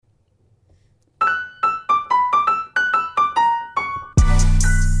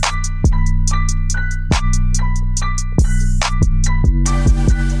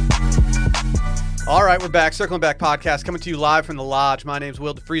right, we're back. Circling Back podcast coming to you live from the Lodge. My name's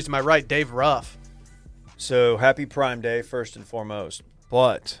Will DeFries. To my right, Dave Ruff. So, happy Prime Day, first and foremost.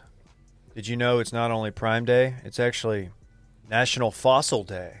 But did you know it's not only Prime Day, it's actually National Fossil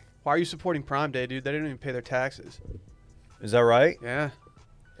Day. Why are you supporting Prime Day, dude? They didn't even pay their taxes. Is that right? Yeah.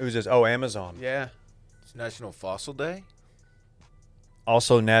 Who's this? Oh, Amazon. Yeah. It's National Fossil Day?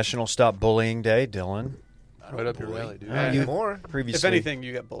 Also National Stop Bullying Day, Dylan. Right up your alley, dude. Yeah. More? Previously. If anything,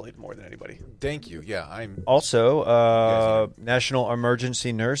 you get bullied more than anybody. Thank you. Yeah, I'm. Also, National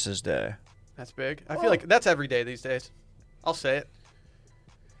Emergency Nurses Day. That's big. I feel like that's every day these days. I'll say it.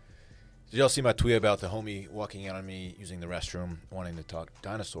 Did y'all see my tweet about the homie walking out on me using the restroom, wanting to talk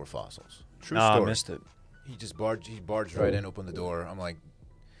dinosaur fossils? True No, story. I missed it. He barged right in, opened the door. I'm like,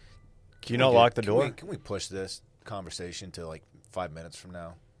 Can you not lock the door? Can we push this conversation to like 5 minutes from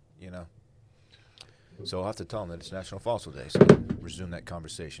now? You know. So I'll have to tell him that it's National Fossil Day, so resume that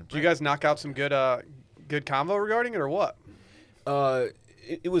conversation. Did you guys knock out some good convo regarding it, or what?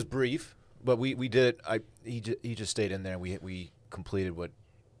 It was brief, but we did it. He just stayed in there. We completed what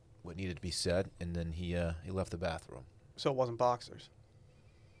needed to be said, and then he left the bathroom. So it wasn't boxers.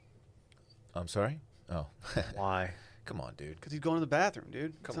 I'm sorry? Oh. Why? Come on, dude. Because he's going to the bathroom,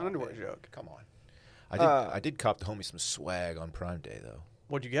 dude. It's an underwear man. joke. Come on. I did cop the homie some swag on Prime Day, though.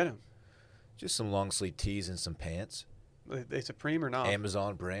 What'd you get him? Just some long sleeve tees and some pants. They Supreme or not?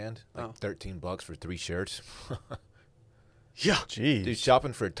 Amazon brand, like Oh. $13 for 3 shirts. Yeah. Jeez. Dude,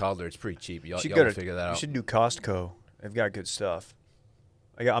 shopping for a toddler, it's pretty cheap. Y'all should will figure that You out. should do Costco. They've got good stuff.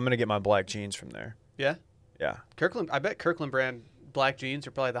 I'm going to get my black jeans from there. Yeah? Yeah. Kirkland. I bet Kirkland brand black jeans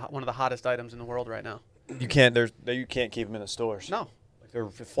are probably one of the hottest items in the world right now. You can't keep them in the stores. No. Like they're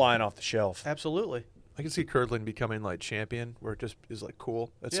flying off the shelf. Absolutely. I can see Kirtland becoming like champion, where it just is like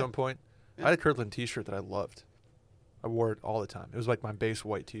cool at Yeah. some point. Yeah. I had a Kirtland T-shirt that I loved. I wore it all the time. It was like my base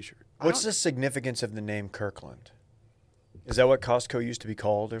white T-shirt. What's the significance of the name Kirkland? Is that what Costco used to be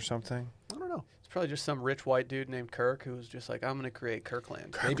called or something? I don't know. It's probably just some rich white dude named Kirk who was just like, I'm going to create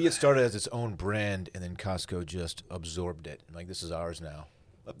Kirkland. Maybe it started as its own brand, and then Costco just absorbed it. Like, this is ours now.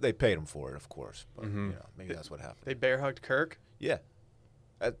 They paid him for it, of course. But, maybe that's what happened. They bear hugged Kirk. Yeah.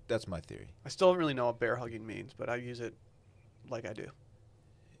 That's my theory. I still don't really know what bear hugging means, but I use it like I do.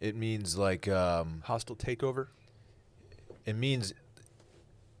 It means like Hostile takeover. it means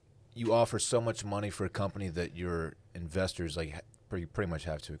you offer so much money for a company that your investors like pretty much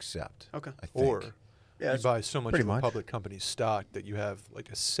have to accept. Okay. I think. Or Yeah, you buy so much pretty of a much. public company's stock that you have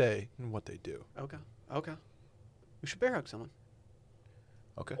like a say in what they do. Okay. We should bear hug someone.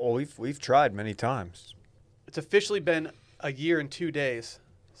 Okay. Well, we've tried many times. It's officially been a year and 2 days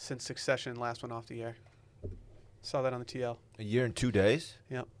since Succession last went off the air. Saw that on the TL. A year and 2 days?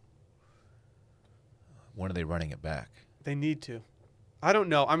 Yep. When are they running it back? They need to. I don't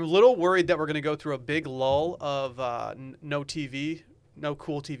know. I'm a little worried that we're going to go through a big lull of no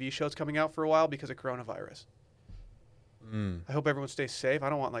cool TV shows coming out for a while because of coronavirus. I hope everyone stays safe. I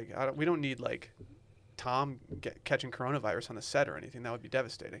don't want we don't need like Tom catching coronavirus on the set or anything. That would be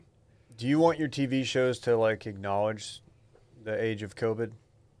devastating. Do you want your TV shows to like acknowledge the age of COVID?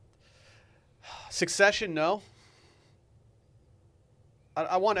 Succession, no.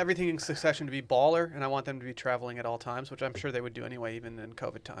 I want everything in Succession to be baller, and I want them to be traveling at all times, which I'm sure they would do anyway, even in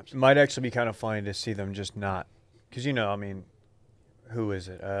COVID times. It might actually be kind of funny to see them just not, because who is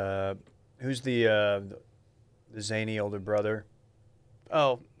it? Who's the zany older brother?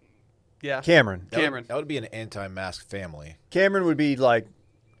 Oh, yeah. Cameron. Cameron. That would be an anti-mask family. Cameron would be like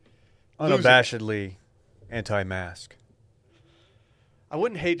Losing. unabashedly anti-mask. I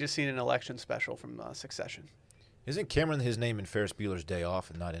wouldn't hate just seeing an election special from Succession. Isn't Cameron his name in Ferris Bueller's Day Off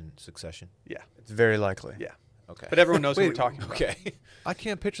and not in Succession? Yeah. It's very likely. Yeah. Okay. But everyone knows who we're Wait, talking about. Okay. I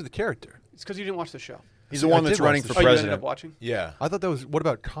can't picture the character. It's because you didn't watch the show. He's the I one did that's watch running the for show. Oh, you ended president. up watching? Yeah. I thought that was. What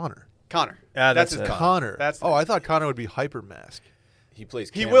about Connor? Connor. That's his it. name. Connor. That's oh, I thought Connor would be hyper mask. He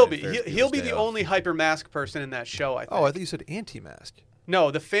plays. He Cameron will in be. Ferris He'll Bueller's be Day the Off. only hyper mask person in that show, I think. Oh, I think you said anti-mask.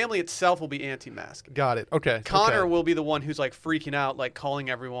 No, the family itself will be anti-mask. Got it. Okay. Connor okay. will be the one who's like freaking out, like calling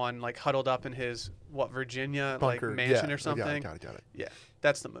everyone like huddled up in his Virginia Bunker. like mansion Yeah, or something. Got it. Yeah,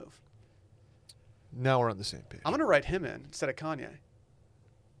 that's the move. Now we're on the same page. I'm gonna write him in instead of Kanye.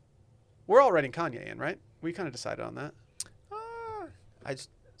 We're all writing Kanye in, right? We kind of decided on that.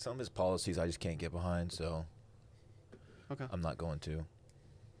 Some of his policies I just can't get behind, so Okay, I'm not going to.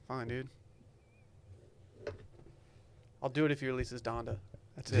 fine, dude. I'll do it if he releases Donda.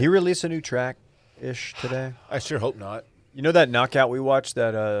 That's Did it. he release a new track-ish today? I sure hope not. You know that knockout we watched,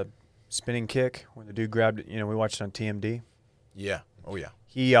 that spinning kick when the dude grabbed it? We watched it on TMD. Yeah. Oh yeah.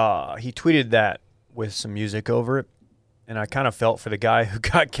 He tweeted that with some music over it, and I kind of felt for the guy who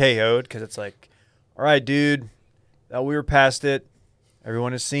got KO'd because it's like, All right, dude. We were past it.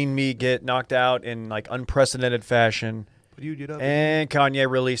 Everyone has seen me get knocked out in like unprecedented fashion. What do you get up? And Kanye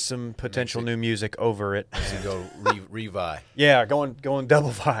released some potential new music over it. To go revi. Yeah, going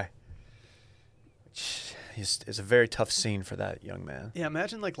double vi. It's a very tough scene for that young man. Yeah,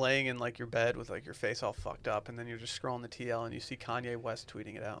 imagine like laying in like your bed with like your face all fucked up, and then you're just scrolling the TL and you see Kanye West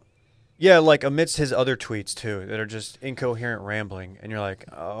tweeting it out. Yeah, like amidst his other tweets too, that are just incoherent rambling, and you're like,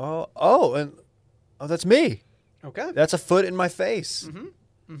 oh, that's me. Okay. That's a foot in my face.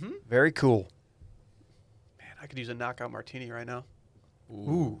 Very cool. Man, I could use a knockout martini right now.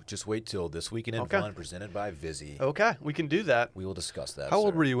 Ooh. Just wait till This Week in Fun presented by Vizzy. Okay, we can do that. We will discuss that. How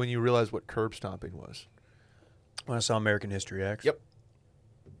old were you when you realized what curb stomping was? When I saw American History X. Yep.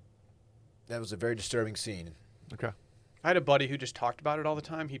 That was a very disturbing scene. Okay. I had a buddy who just talked about it all the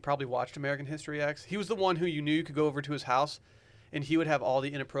time. He probably watched American History X. He was the one who you knew you could go over to his house, and he would have all the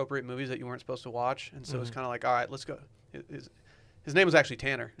inappropriate movies that you weren't supposed to watch. And so it was kind of like, all right, let's go. His name was actually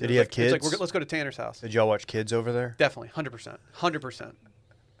Tanner. Did he have kids? It's like, let's go to Tanner's house. Did y'all watch Kids over there? Definitely, 100%. 100%.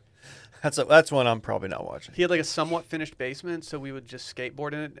 That's one I'm probably not watching. He had like a somewhat finished basement, so we would just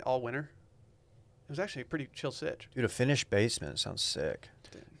skateboard in it all winter. It was actually a pretty chill sitch. Dude, a finished basement sounds sick.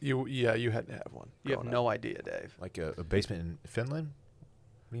 You had to have one. You have no idea, Dave. Like a basement in Finland?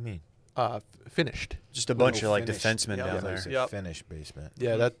 What do you mean? Finished. Just a bunch of like finished. defensemen Yeah, down yeah, there. Yep. Finished basement.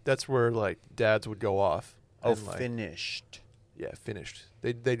 Yeah, that's where like dads would go off. Oh, and, like, finished. Yeah, finished.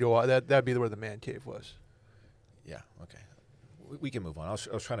 They go off. That'd be where the man cave was. Yeah. Okay. We can move on. I was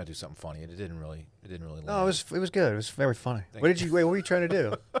trying to do something funny, and it didn't really land. No, it was good. It was very funny. Thank What were you trying to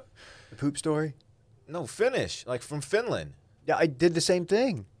do? The poop story? No, Finnish, like from Finland. Yeah, I did the same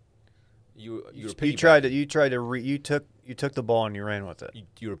thing. You were You piggybacking. you took the ball and you ran with it.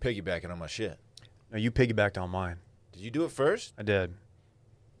 You were piggybacking on my shit. No, you piggybacked on mine. Did you do it first? I did.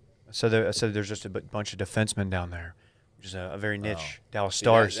 I said there's just a bunch of defensemen down there, which is a very niche. Dallas See,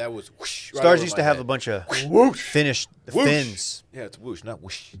 Stars. That was whoosh, right Stars over used my to have head. a bunch of Whoosh. Finnish Whoosh. Finns. Yeah, it's whoosh, not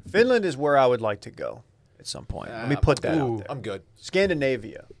whoosh. Finland is where I would like to go at some point. Let me put that out there. I'm good.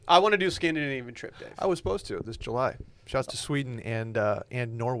 Scandinavia. I want to do a Scandinavian trip, Dave. I was supposed to this July. Shouts to Sweden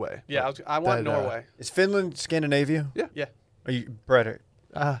and Norway. Yeah, I want That, Norway. Is Finland Scandinavia? Yeah. Yeah. Are you Brett?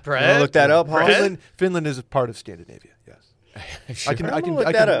 Brett? You wanna look that up, huh? Brett? Finland is a part of Scandinavia. Yes. I can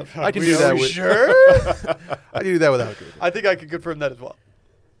look that up. I can do that with Sure? I can do that without Google. I think I could confirm that as well.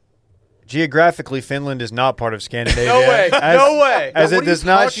 Geographically, Finland is not part of Scandinavia. No way. No way. As What it are does you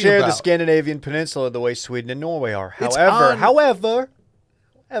not talking share the about? Scandinavian peninsula the way Sweden and Norway are. It's However,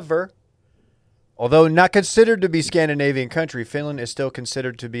 although not considered to be Scandinavian country, Finland is still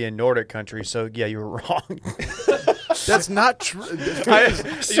considered to be a Nordic country. So yeah, you were wrong. That's not true. You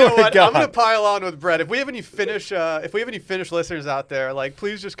Swear know to what? God. I'm gonna pile on with Brett. If we have any Finnish listeners out there, like,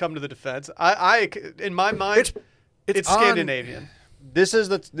 please just come to the defense. I in my mind, it's on- Scandinavian. This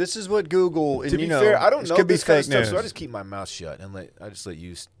is what Google. And To be you know, fair, I don't this know could be this kind of fake stuff, news. so I just keep my mouth shut and I just let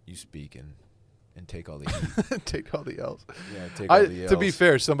you speak and take all the heat. Take all the L's. Yeah, take all the To be L's.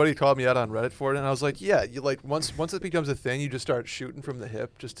 fair, somebody called me out on Reddit for it, and I was like, "Yeah, you like once it becomes a thing, you just start shooting from the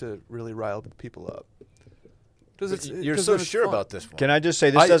hip just to really rile people up." But you're so sure about this one. Can I just say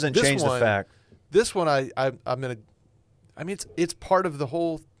this doesn't this change the one- fact? This one, I'm gonna. I mean, it's part of the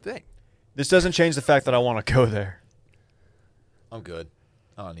whole thing. This doesn't change the fact that I want to go there. I'm good.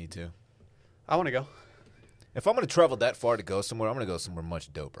 I don't need to. I want to go. If I'm going to travel that far to go somewhere, I'm going to go somewhere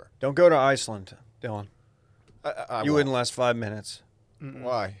much doper. Don't go to Iceland, Dylan. I You won't. wouldn't last 5 minutes.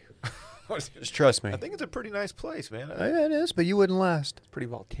 Why? Just trust me. I think it's a pretty nice place, man. Yeah, it is, but you wouldn't last. It's pretty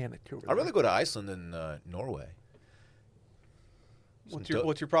volcanic over I'd rather go to Iceland than Norway.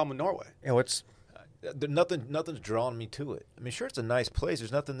 What's your problem with Norway? Yeah, what's Nothing's drawing me to it. I mean, sure, it's a nice place.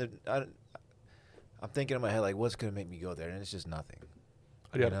 There's nothing that I'm thinking in my head, like, what's going to make me go there? And it's just nothing.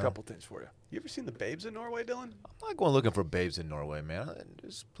 I do have You a know? couple things for you. You ever seen the babes in Norway, Dylan? I'm not going looking for babes in Norway, man.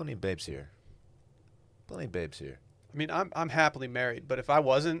 There's plenty of babes here. Plenty of babes here. I mean, I'm happily married, but if I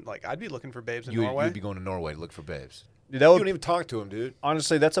wasn't, like, I'd be looking for babes in Norway. You'd be going to Norway to look for babes. Dude, that You would don't even talk to them, dude.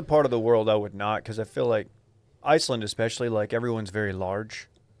 honestly, that's a part of the world I would not, because I feel like Iceland, especially, like everyone's very large,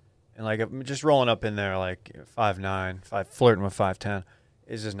 and like I'm just rolling up in there like 5'9", flirting with 5'10",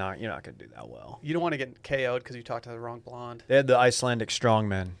 is just not. You're not gonna do that well. You don't want to get KO'd because you talked to the wrong blonde. They had the Icelandic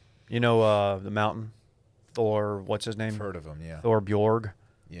strongmen. You know the mountain, Thor. What's his name? I've heard of them, yeah. Thor Bjorg.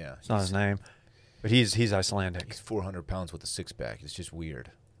 Yeah. It's not his name, but he's Icelandic. He's 400 pounds with a six-pack. It's just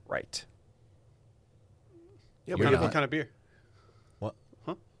weird. Right. Yeah, You're but you not. What kind of beer? What?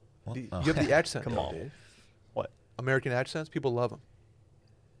 Huh? What? you Oh. have the accent. Come though, on. Dave. What? American accents? People love them.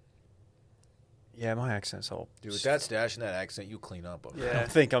 Yeah, my accent's all. Dude, with that stash and that accent, you clean up. Over I Yeah.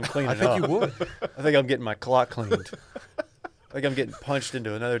 don't think I'm cleaning I think up. you would. I think I'm getting my clock cleaned. I think I'm getting punched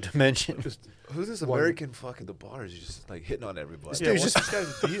into another dimension. Who's this One- American fucking the bars? Just like hitting on everybody. This Yeah, dude's what's just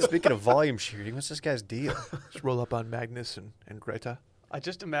this guy's deal? speaking of volume shooting. What's this guy's deal? Just roll up on Magnus and Greta. I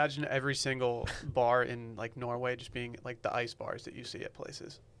just imagine every single bar in like Norway just being like the ice bars that you see at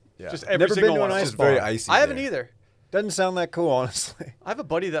places. Yeah. Just every Never been single to one. an of ice It's them. very bar. icy. I haven't there. either. Doesn't sound that cool, honestly. I have a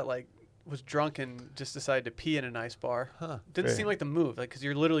buddy that like was drunk and just decided to pee in an ice bar. Huh. Didn't Great. seem like the move, like because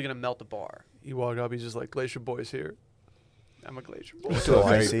you're literally gonna melt the bar. You walk up, he's just like, Glacier Boy's here. I'm a glacier boy. Went So to, a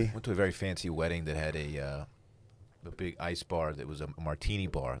very, icy. went to a very fancy wedding that had a big ice bar that was a martini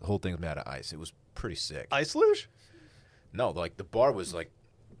bar. The whole thing was made out of ice. It was pretty sick. Ice luge? No, like the bar was like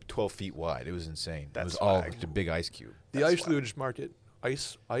 12 feet wide. It was insane. That's it was all swag. the big ice cube. The That's ice why. luge market,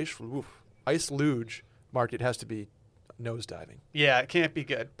 ice luge market has to be nosediving. Yeah, it can't be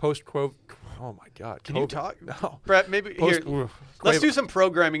good. Post quote. Oh my God. Can you COVID. talk? No. Brett, maybe Post. here. Let's do some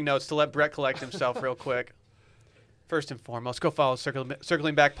programming notes to let Brett collect himself real quick. First and foremost, go follow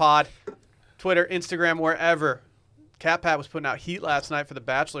Circling Back Pod, Twitter, Instagram, wherever. Cat Pat was putting out heat last night for the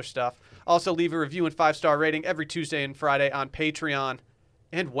Bachelor stuff. Also, leave a review and 5-star rating every Tuesday and Friday on Patreon.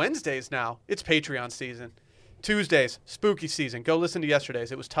 And Wednesdays now. It's Patreon season. Tuesdays, spooky season. Go listen to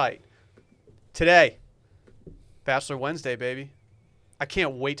yesterday's. It was tight. Today, Bachelor Wednesday, baby. I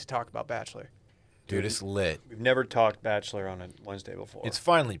can't wait to talk about Bachelor. Dude, it's lit. We've never talked Bachelor on a Wednesday before. It's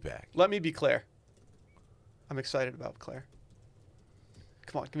finally back. Let me be Claire. I'm excited about Claire.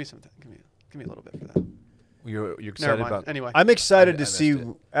 Come on, give me some. Give me a little bit for that. You're Never excited mind. about. Anyway, I'm excited I to missed see it.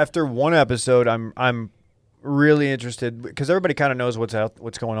 after one episode. I'm really interested because everybody kind of knows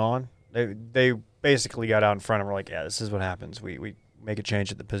what's going on. They basically got out in front and were like, yeah, this is what happens. We make a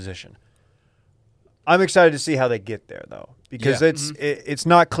change at the position. I'm excited to see how they get there though, because Yeah. it's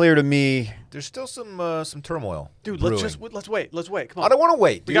not clear to me. There's still some turmoil. dude, brewing. let's wait. Let's wait. Come I on. don't want to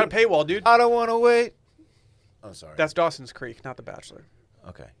wait. We Dude. got a paywall, dude. I don't want to wait. I'm sorry. That's Dawson's Creek, not The Bachelor.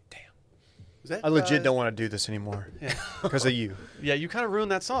 okay. Damn. Is that, I legit don't want to do this anymore Yeah, because of you. yeah. You kind of ruined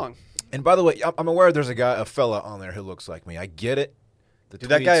that song. And by the way, I'm aware there's a fella on there who looks like me. I get it. The Dude,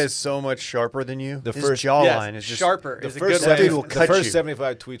 that guy tweets- is so much sharper than you. The His first- jawline Yes, is just sharper. The Is a first, good way. Dude to- will the cut first you.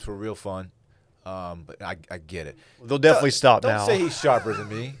 75 tweets were real fun. But I get it. They'll definitely stop Don't now. say he's sharper than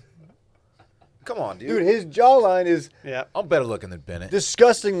me. Come on, dude. Dude, his jawline is Yeah. I'm better looking than Bennett.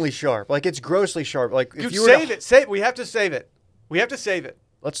 disgustingly sharp. Like it's grossly sharp. Like if Dude, you were to- save it. Save. We have to save it. We have to save it.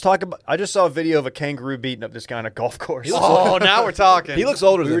 Let's talk about. I just saw a video of a kangaroo beating up this guy on a golf course. Oh, now we're talking. He looks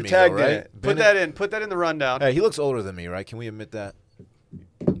older We than were me, tagged though, in right? it. Put that in. Put that in the rundown. Hey, he looks older than me, right? Can we admit that?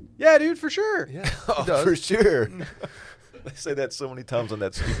 Yeah, dude, for sure. Yeah. Oh, he does. for sure. They say that so many times on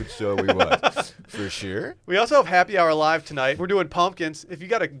that stupid show we watch. For sure. We also have Happy Hour live tonight. We're doing pumpkins. If you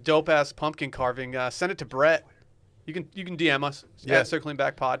got a dope ass pumpkin carving, send it to Brett. You can DM us at Circling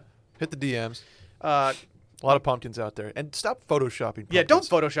Back Pod. Hit the DMs. Uh, A lot of pumpkins out there. And stop photoshopping pumpkins. yeah, don't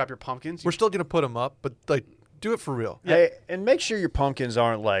Photoshop your pumpkins. We're still going to put them up, but like, do it for real. Hey, and make sure your pumpkins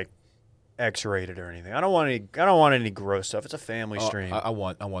aren't like X-rated or anything. I don't want any gross stuff. It's a family Oh, stream. I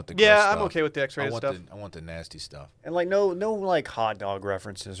want the gross Yeah, stuff. I'm okay with the I X-rated want stuff. I want the nasty stuff. and like no like hot dog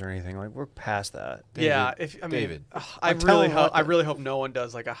references or anything. Like we're past that. Yeah, if I mean, David. I I'm telling you what- really hope no one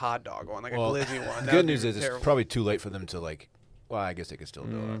does like a hot dog one, like Well, a glizzy one. The That good would be news is terrible. it's probably too late for them to like. Well, I guess they could still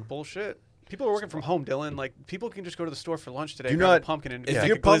do it. bullshit. People are working from home, Dylan. Like people can just go to the store for lunch today, Do grab not- a pumpkin and if make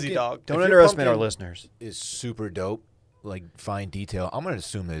your a glizzy pumpkin- dog. Don't If your underestimate our pumpkin- listeners. Is super dope, like fine detail. I'm gonna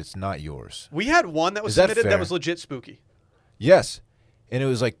assume that it's not yours. We had one that was Is that submitted that fair? was legit spooky. Yes, and it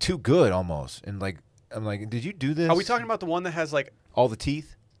was like too good almost. And like I'm like, did you do this? Are we talking about the one that has like all the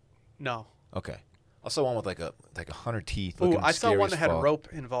teeth? no? Okay. I saw one with like 100 teeth. Ooh, looking I saw scary one as that had fuck. rope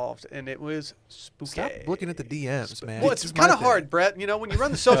involved, and it was spooky. Stop looking at the DMs, man. Well, it's This is kind my of thing. hard, Brett. You know, when you run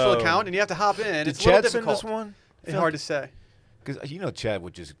the social Oh. account and you have to hop in, Did it's a little Chad send difficult. this one? It's hard to say. Because Chad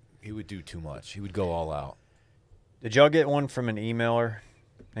would he would do too much. He would go all out. Did y'all get one from an emailer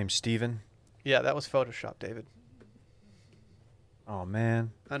named Steven? Yeah, that was Photoshop, David. Oh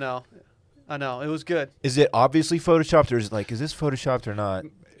man. I know. It was good. Is it obviously photoshopped, or is this photoshopped or not?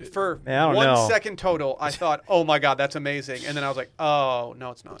 For Man, I don't 1 know. second total, I thought, "Oh my God, that's amazing," and then I was like, "Oh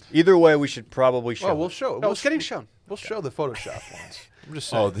no, it's not." Either way, we should probably show. Well, we'll it. show. No, it's getting shown. We'll show the Photoshop ones. I'm just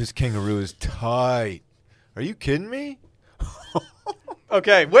saying. Oh, this kangaroo is tight. Are you kidding me?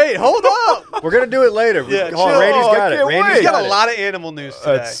 Okay, wait, hold up. We're gonna do it later. Yeah, oh, chill. Randy's Oh, I got it. can't Randy's wait. We got got a it. lot of animal news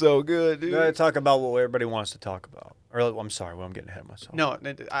today. That's so good, We dude. gotta talk about what everybody wants to talk about. Or I'm sorry, well, I'm getting ahead of myself. No,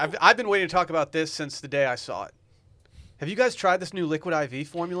 I've been waiting to talk about this since the day I saw it. Have you guys tried this new Liquid IV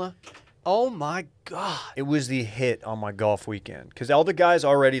formula? Oh my God. It was the hit on my golf weekend because all the guys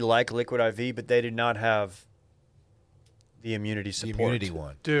already like Liquid IV, but they did not have the immunity support. The immunity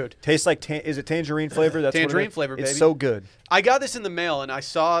one. Dude. Tastes like is it tangerine flavor? That's Tangerine what it is? flavor, It's baby. so good. I got this in the mail, and I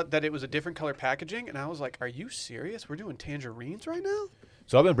saw that it was a different color packaging, and I was like, are you serious? We're doing tangerines right now?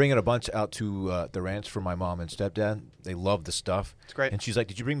 So I've been bringing a bunch out to the ranch for my mom and stepdad. They love the stuff. It's great. And she's like,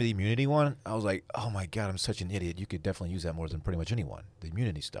 did you bring me the immunity one? I was like, oh, my God, I'm such an idiot. You could definitely use that more than pretty much anyone, the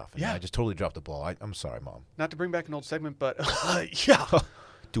immunity stuff. And Yeah. I just totally dropped the ball. I'm sorry, Mom. Not to bring back an old segment, but yeah.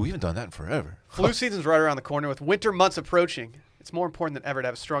 Dude, we haven't done that in forever. Flu season's right around the corner. With winter months approaching, it's more important than ever to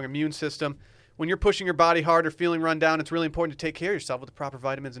have a strong immune system. When you're pushing your body hard or feeling run down, it's really important to take care of yourself with the proper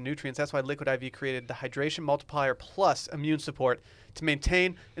vitamins and nutrients. That's why Liquid IV created the Hydration Multiplier Plus Immune Support to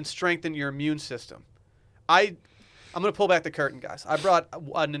maintain and strengthen your immune system. I'm going to pull back the curtain, guys. I brought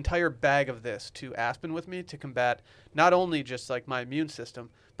an entire bag of this to Aspen with me to combat not only just like my immune system,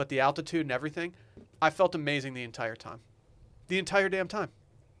 but the altitude and everything. I felt amazing the entire time. The entire damn time.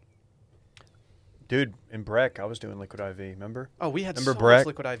 Dude, in Breck, I was doing Liquid IV, remember? Oh, we had Remember so Breck? much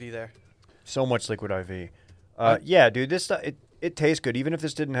Liquid IV there. So much Liquid IV. Yeah, dude, this stuff, it tastes good. Even if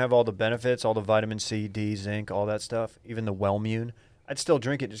this didn't have all the benefits, all the vitamin C, D, zinc, all that stuff, even the Wellmune, I'd still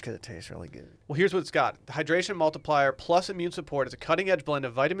drink it just because it tastes really good. Well, here's what it's got. The Hydration Multiplier Plus Immune Support is a cutting-edge blend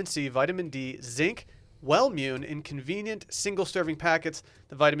of vitamin C, vitamin D, zinc, Wellmune in convenient single-serving packets.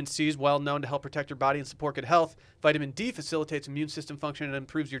 The vitamin C is well known to help protect your body and support good health. Vitamin D facilitates immune system function and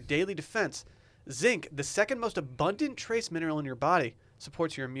improves your daily defense. Zinc, the second most abundant trace mineral in your body,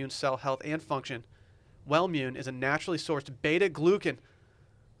 supports your immune cell health and function. Wellmune is a naturally sourced beta-glucan.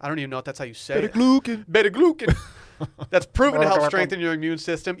 I don't even know if that's how you say it. Beta-glucan. Beta-glucan. That's proven to help strengthen your immune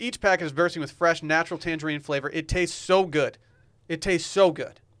system. Each packet is bursting with fresh, natural tangerine flavor. It tastes so good. It tastes so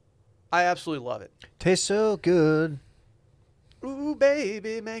good. I absolutely love it. Tastes so good. Ooh,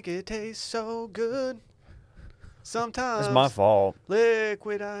 baby, make it taste so good. Sometimes It's my fault.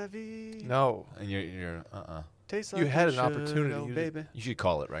 Liquid IV. No. And you're Tastes You like had it an opportunity. should, oh, You baby. You should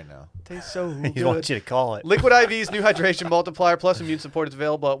call it right now. Tastes so He good. wants you to call it. Liquid IV's new hydration multiplier plus immune support is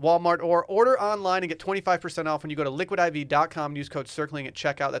available at Walmart or order online and get 25% off when you go to liquidiv.com and use code CIRCLING at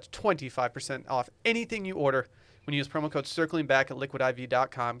checkout. That's 25% off anything you order when you use promo code CIRCLING back at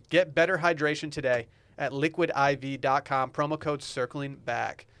liquidiv.com. Get better hydration today at liquidiv.com. Promo code CIRCLING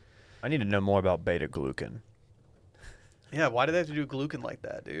back. I need to know more about beta-glucan. Yeah, why do they have to do glucan like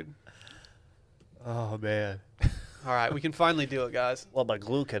that, dude? Oh, man. All right, we can finally do it, guys. What about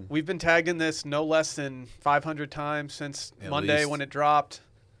glucan? We've been tagged in this no less than 500 times since At Monday least. when it dropped.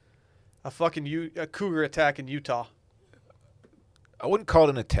 A cougar attack in Utah. I wouldn't call it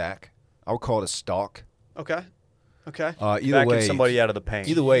an attack. I would call it a stalk. Okay. Okay. Either Backing way, somebody out of the paint.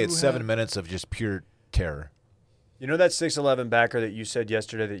 Either way, it's You 7 have- minutes of just pure terror. You know that 6'11" backer that you said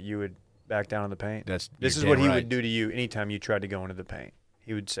yesterday that you would back down in the paint? This This is what he would do to you anytime you tried to go into the paint.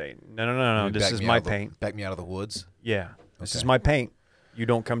 He would say, no, this is my paint. Back me out of the woods. Yeah, this is Okay. my paint. You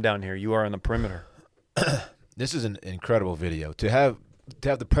don't come down here. You are on the perimeter. This is an incredible video. To have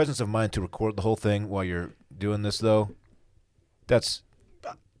the presence of mind to record the whole thing while you're doing this, though, that's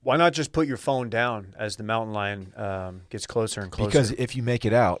Why not just put your phone down as the mountain lion gets closer and closer? because if you make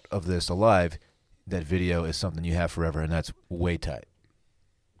it out of this alive, that video is something you have forever, and that's way tight.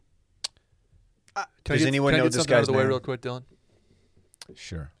 Does anyone know this something out guy's of the way name? real quick, Dylan?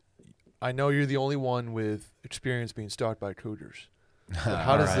 Sure. I know you're the only one with experience being stalked by cougars. But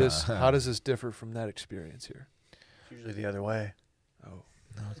how All does right. this differ from that experience here? It's usually the other way. Oh,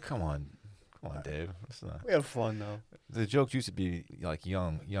 No, come on, Dave. It's not, We have fun though. the jokes used to be like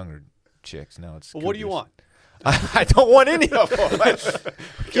younger chicks. Now it's. Well, what do you cougars. want? I don't want any of them. What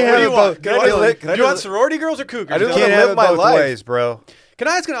do you want? Can I just lick- can I Do you want just- sorority girls or cougars? I just Dylan? wanna Can't live have it my both life. ways, bro. Can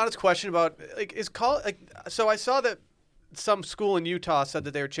I ask an honest question about so I saw that some school in Utah said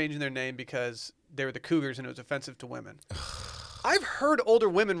that they were changing their name because they were the Cougars and it was offensive to women. I've heard older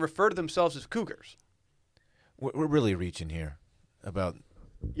women refer to themselves as Cougars. We're really reaching here about.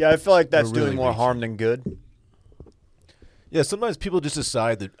 Yeah, I feel like that's We're really doing more reaching. harm than good. Yeah, sometimes people just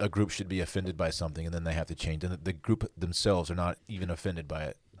decide that a group should be offended by something, and then they have to change, and the group themselves are not even offended by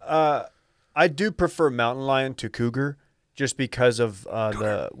it. I do prefer mountain lion to cougar, just because of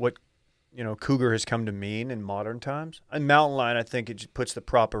what cougar has come to mean in modern times. And mountain lion, I think it just puts the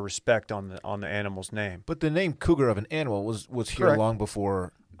proper respect on the animal's name. But the name cougar of an animal was here Correct. long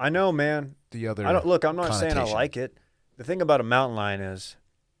before I know, man. the other. I'm not saying I connotation. like it. The thing about a mountain lion is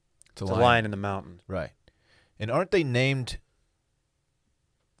It's a it's a lion in the mountains. Right. And aren't they named,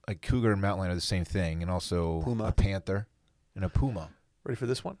 like cougar and mountain lion are the same thing, and also Puma. a panther and a puma. ready for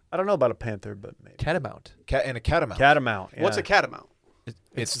this one? I don't know about a panther, but maybe Catamount. And a catamount. catamount. What's yeah. a catamount?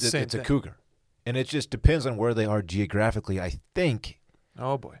 It's the same it's a thing. cougar, and it just depends on where they are geographically. I think,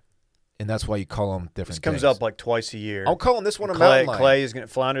 Oh boy. and that's why you call them different. This comes things. up like twice a year. I'm calling this one a mountain lion.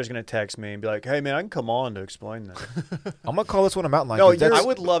 Flounder's gonna text me and be like, "Hey man, I can come on to explain that." I'm gonna call this one a mountain lion. No, 'cause that's- I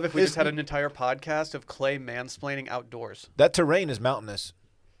would love if we just had an entire podcast of Clay mansplaining outdoors. that terrain is mountainous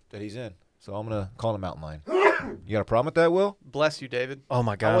that he's in, so I'm gonna call it a mountain lion. You got a problem with that, Will? Bless you, David. Oh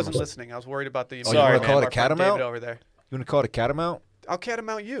my god, I wasn't listening. I was worried about the. you Sorry, wanna man. call it a Our friend catamount? David over there. You want to call it a catamount? I'll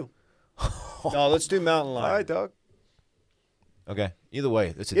catamount you. No, let's do mountain lion. All right, dog. Okay. Either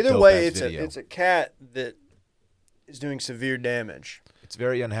way, it's a Either dope way, ass video. it's a cat that is doing severe damage. It's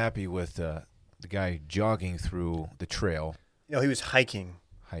very unhappy with the guy jogging through the trail, You know, he was hiking.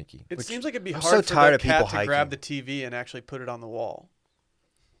 hiking. It seems like it'd be I'm hard so for tired the of people cat to grab the hiking. TV and actually put it on the wall.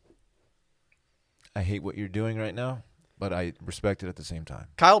 I hate what you're doing right now, but I respect it at the same time.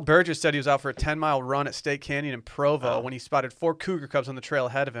 Kyle Burgess said he was out for a 10-mile run at State Canyon in Provo when he spotted 4 cougar cubs on the trail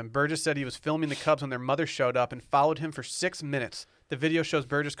ahead of him. Burgess said he was filming the cubs when their mother showed up and followed him for 6 minutes. The video shows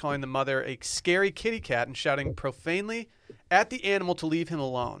Burgess calling the mother a scary kitty cat and shouting profanely at the animal to leave him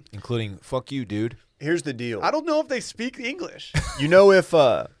alone. Including, fuck you, dude. Here's the deal. I don't know if they speak English. You know, if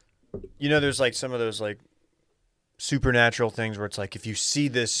there's like some of those like supernatural things where it's like if you see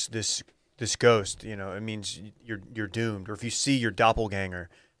this ghost, you know, it means you're doomed. Or if you see your doppelganger,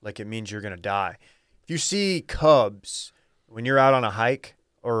 like it means you're gonna die. If you see cubs when you're out on a hike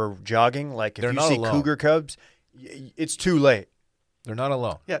or jogging, like if They're you not see alone. cougar cubs, it's too late. They're not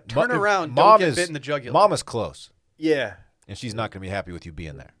alone. Yeah, turn around, Mom don't get is- bit in the jugular. Mom is close, Yeah. and she's not going to be happy with you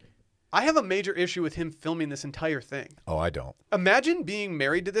being there. I have a major issue with him filming this entire thing. Oh, I don't. Imagine being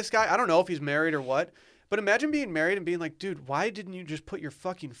married to this guy. I don't know if he's married or what, but imagine being married and being like, dude, why didn't you just put your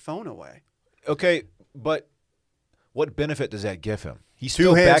fucking phone away? Okay, but what benefit does that give him? He's Two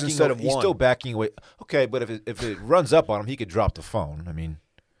still hands backing instead of He's one. still backing away. Okay, but if it runs up on him, he could drop the phone. I mean,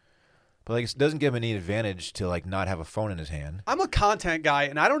 but like it doesn't give him any advantage to like not have a phone in his hand. I'm a content guy,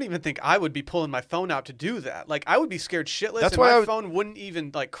 and I don't even think I would be pulling my phone out to do that. Like, I would be scared shitless, That's and why my I would- phone wouldn't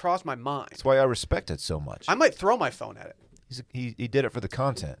even, like, cross my mind. That's why I respect it so much. I might throw my phone at it. He did it for the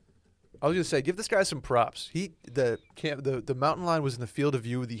content. I was gonna say, give this guy some props. The mountain lion was in the field of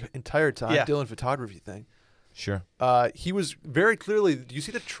view the entire time. Yeah. Dylan photography thing. Sure. He was very clearly. Do you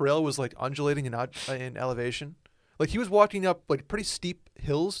see the trail was like undulating in elevation? Like he was walking up like pretty steep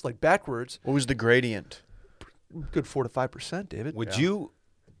hills, like backwards. What was the gradient? Good 4 to 5%, David. Would you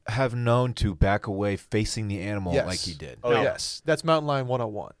have known to back away facing the animal Yes. like he did? Oh, yeah. Yes, that's mountain lion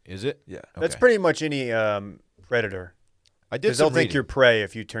 101. Is it? Yeah. That's Okay. pretty much any predator. I did Because they'll some think reading. you're prey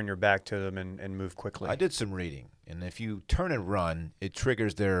if you turn your back to them and move quickly. I did some reading, and if you turn and run, it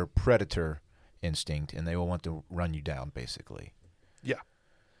triggers their predator instinct, and they will want to run you down, basically. Yeah.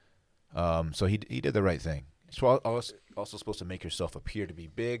 So he did the right thing. It's also supposed to make yourself appear to be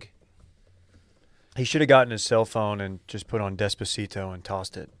big. He should have gotten his cell phone and just put on Despacito and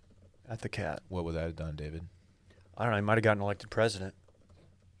tossed it at the cat. What would that have done, David? I don't know. He might have gotten elected president.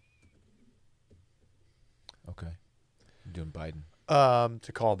 Okay. I'm doing Biden. It's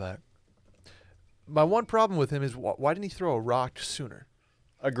a callback. My one problem with him is why didn't he throw a rock sooner?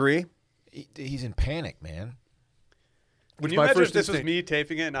 Agree. He's in panic, man. When It's you my imagine if first this was instinct. me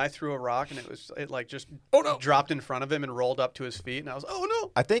taping it and I threw a rock and it like just dropped in front of him and rolled up to his feet and I was, oh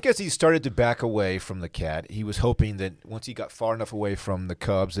no. I think as he started to back away from the cat, he was hoping that once he got far enough away from the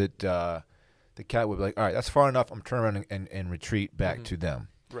cubs that the cat would be like, all right, that's far enough. I'm turning around and retreat back to them.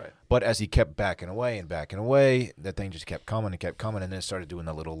 Right. But as he kept backing away, that thing just kept coming, and then it started doing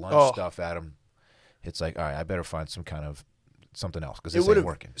the little lunge Oh. stuff at him. It's like, all right, I better find something else because It this would ain't have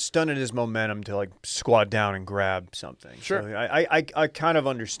working. stunted his momentum to like squat down and grab something. Sure. So I kind of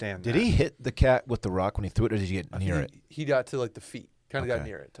understand Did that. he hit the cat with the rock when he threw it, or did he get I near think it? he got to like the feet, kind of got Okay.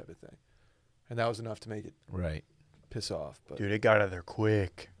 near it, type of thing, and that was enough to make it Right. piss off. But Dude, it got out of there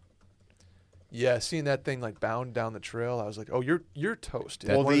quick. yeah, seeing that thing like bound down the trail, I was like, oh, you're toast.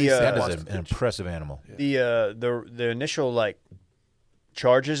 Dude. That, Well, the, that uh, is an impressive animal. Yeah. The initial like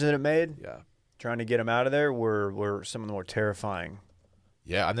charges that it made, Yeah. trying to get him out of there, were some of the more terrifying.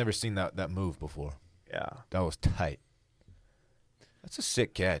 Yeah, I've never seen that move before. Yeah. That was tight. That's a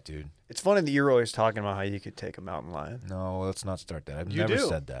sick cat, dude. It's funny that you're always talking about how you could take a mountain lion. No, let's not start that. I've You never do.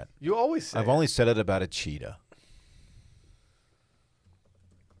 said that. You always say I've only said it about a cheetah.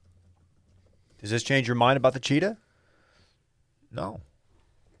 Does this change your mind about the cheetah? No.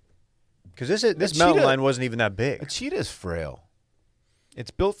 Because this cheetah- mountain lion wasn't even that A big. cheetah is frail. It's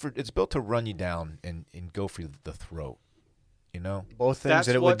built to run you down and go for the throat. You know? Both things That's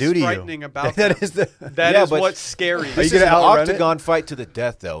that it would what's do to you. frightening about that them. is the. That Yeah, is but- what's scary. Are you This is gonna an outrun it? octagon fight to the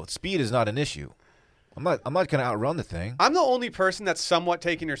death, though. Speed is not an issue. I'm not gonna outrun the thing. I'm the only person that's somewhat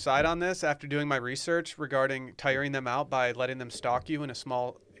taking your side on this after doing my research regarding tiring them out by letting them stalk you in a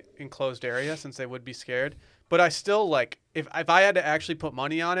small enclosed area, since they would be scared. But I still, like, if I had to actually put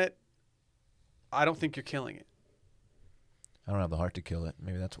money on it, I don't think you're killing it. I don't have the heart to kill it.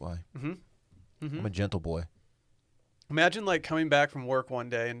 Maybe that's why. Mm-hmm. I'm a gentle boy. Imagine, like, coming back from work one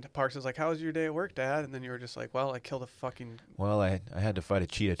day and Parks is like, "How was your day at work, Dad?" And then you were just like, "Well, I killed a fucking..." Well, I had to fight a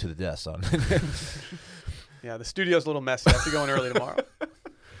cheetah to the death, son. Yeah, the studio's a little messy. I have to go in early tomorrow.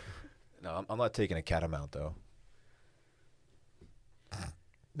 No, I'm not taking a catamount, though.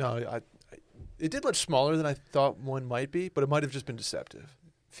 No, it did look smaller than I thought one might be, but it might have just been deceptive.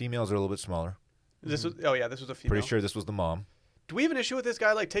 Females are a little bit smaller. This was this was a female. Pretty sure this was the mom. Do we have an issue with this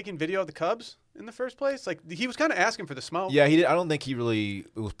guy, like, taking video of the cubs in the first place? Like, he was kind of asking for the smoke. Yeah, he did. I don't think he really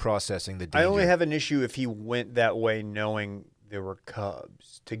was processing the danger. I only have an issue if he went that way knowing there were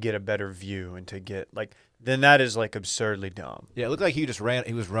cubs to get a better view and to get, like, then that is, like, absurdly dumb. Yeah, it looked like he just ran.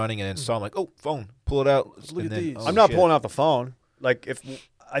 He was running and then saw him like, oh, phone, pull it out. Look and at then, these. oh, I'm not shit. pulling out the phone. Like, if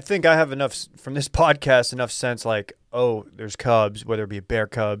I think I have enough from this podcast, enough sense, like, oh, there's cubs, whether it be bear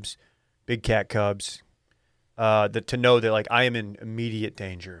cubs, big cat cubs, that to know that, like, I am in immediate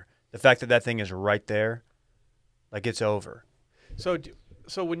danger. The fact that that thing is right there, like, it's over. So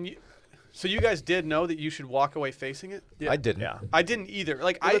you guys did know that you should walk away facing it? I didn't. Yeah. I didn't either.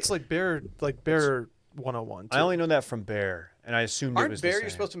 Like, Well, that's like bear 101. Too. I only know that from bear, and I assumed it aren't was bear the you're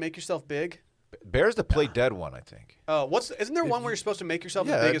same. supposed to make yourself big? Bear's the play dead one, I think. Isn't there one where you're supposed to make yourself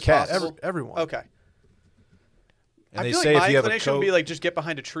as big as cats. possible? Everyone. Okay. And I they feel say like my if you have a inclination would coat, be like just get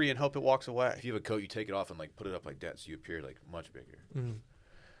behind a tree and hope it walks away. if you have a coat, you take it off and like put it up like that, so you appear like much bigger. Mhm.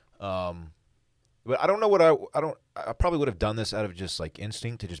 But I don't know what I probably would have done this out of just like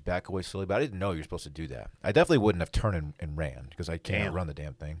instinct to just back away slowly, but I didn't know you're supposed to do that. I definitely wouldn't have turned and ran because I can't Damn. run the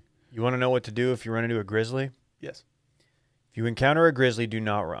damn thing. You want to know what to do if you run into a grizzly? Yes. If you encounter a grizzly, do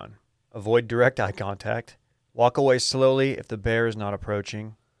not run. Avoid direct eye contact. Walk away slowly if the bear is not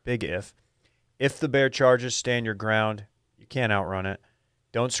approaching. Big if. If the bear charges, stand your ground. You can't outrun it.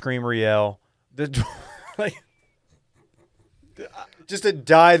 Don't scream or yell. Just to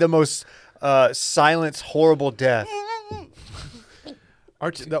die the most silent, horrible death.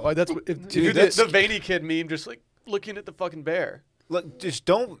 That's what, if, Dude, Dude, the veiny kid meme, just like looking at the fucking bear. Look, just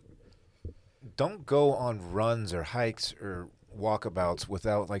don't go on runs or hikes or walkabouts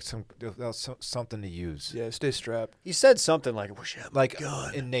without like something to use. yeah, stay strapped. He said something like, "Wish I had my Like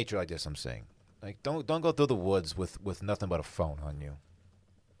gun." in nature, like this. I'm saying, like don't go through the woods with nothing but a phone on you.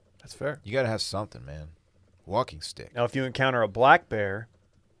 That's fair. You gotta have something, man. Walking stick. Now, if you encounter a black bear,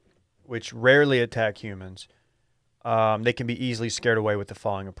 which rarely attack humans, they can be easily scared away with the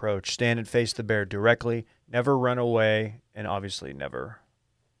following approach. Stand and face the bear directly. Never run away, and obviously never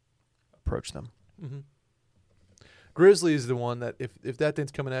approach them. Mm-hmm. Grizzly is the one that if that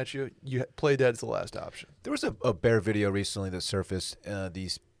thing's coming at you, you play dead's the last option. There was a bear video recently that surfaced.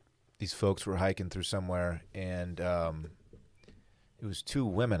 These folks were hiking through somewhere, and it was two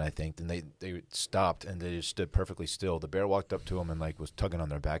women, I think. And they stopped and they just stood perfectly still. The bear walked up to them and like was tugging on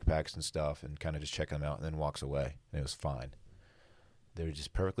their backpacks and stuff, and kind of just checking them out, and then walks away. And it was fine. They were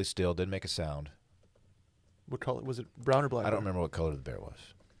just perfectly still, didn't make a sound. What color was it? Brown or black? I don't bear? remember what color the bear was.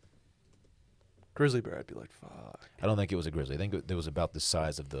 Grizzly bear. I'd be like, fuck. I don't think it was a grizzly. I think it was about the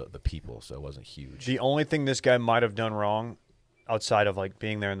size of the people, so it wasn't huge. The only thing this guy might have done wrong, outside of like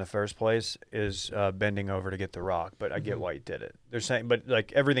being there in the first place, is bending over to get the rock. But I get why he did it. They're saying, but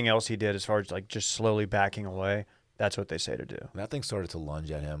like everything else he did, as far as like just slowly backing away, that's what they say to do. And that thing started to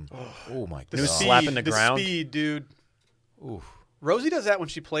lunge at him. Oh my The god! speed, slapping the ground? speed, dude. Oof. Rosie does that when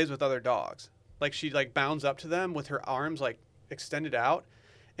she plays with other dogs. Like, she like bounds up to them with her arms like extended out,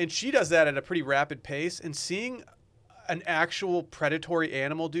 and she does that at a pretty rapid pace. And seeing an actual predatory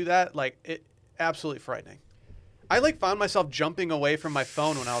animal do that, like, it absolutely frightening. I like found myself jumping away from my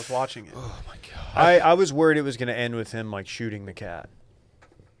phone when I was watching it. Oh my god! I was worried it was going to end with him like shooting the cat.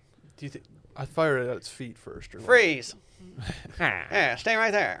 Do you think? I'd fire it at its feet first. Or Freeze. Yeah, stay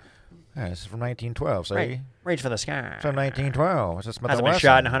right there. Yeah, this is from 1912. See, Reach for the sky. from 1912. It's a Smith Hasn't and been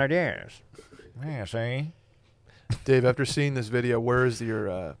shot in Wesson. 100 years. Yeah, see. Dave, after seeing this video, where are you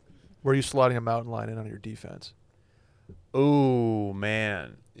slotting a mountain lion in on your defense? Oh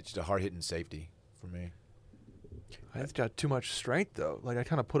man. It's just a hard-hitting safety for me. It's got too much strength though. Like I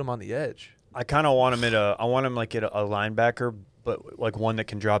kind of put him on the edge. I kind of want him like at a linebacker, but like one that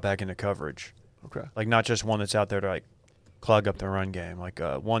can drop back into coverage. Okay. Like not just one that's out there to like clog up the run game. Like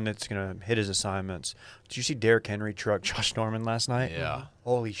one that's gonna hit his assignments. Did you see Derrick Henry truck Josh Norman last night? Yeah.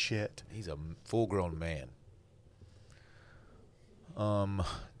 Holy shit. He's a full-grown man.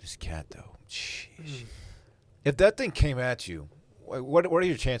 This cat though, If that thing came at you, what are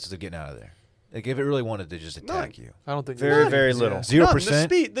your chances of getting out of there? Like if it really wanted to just attack you, I don't think Very, there's- very yeah. little.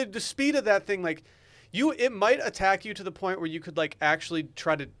 0%. The speed of that thing, like it might attack you to the point where you could like actually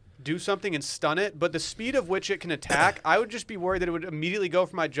try to do something and stun it, but the speed of which it can attack, I would just be worried that it would immediately go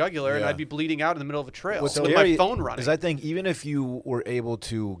for my jugular and Yeah. I'd be bleeding out in the middle of a trail What's with scary my phone running. is I think even if you were able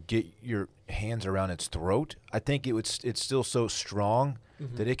to get your hands around its throat, I think it's still so strong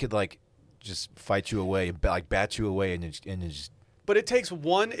that it could like just fight you away, like bat you away, and it just. But it takes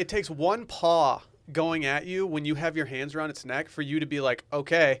one paw going at you when you have your hands around its neck for you to be like,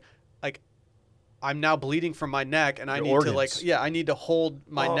 okay, like I'm now bleeding from my neck and I Your need organs. to like, I need to hold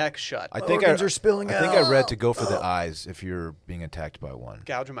my neck shut. I think organs are spilling I think out. I read to go for the eyes if you're being attacked by one.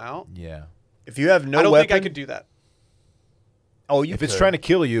 Gouge them out. Yeah. If you have no I don't weapon, think I could do that. Oh, you If it's could. trying to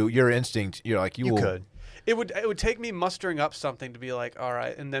kill you, your instinct, you're like you will. could. It would take me mustering up something to be like, all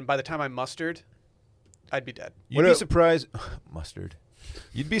right, and then by the time I mustered, I'd be dead. You'd What be a- surprised. Mustard.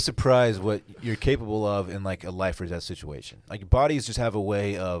 You'd be surprised what you're capable of in like a life or death situation. Like your bodies just have a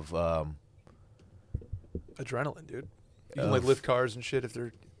way of. Adrenaline, dude. You can like lift cars and shit if there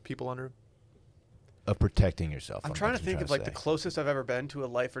are people under them. Of protecting yourself. I'm I trying to guess think I'm of like the say. closest I've ever been to a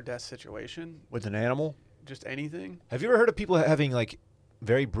life or death situation. With an animal? Just anything. Have you ever heard of people having like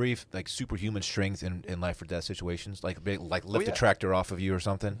very brief, like superhuman strength in life or death situations? Like lift yeah. a tractor off of you or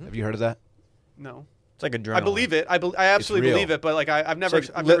something. Have you heard of that? No, It's like adrenaline. I believe it. I absolutely real. believe it. But like I've never like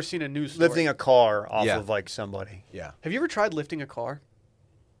I've never seen a news story. Lifting a car off Yeah. of like somebody. Yeah. Have you ever tried lifting a car?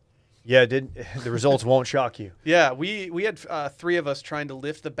 Yeah, the results won't shock you. Yeah, we had three of us trying to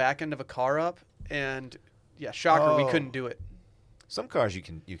lift the back end of a car up, and yeah, shocker, we Oh. couldn't do it. Some cars you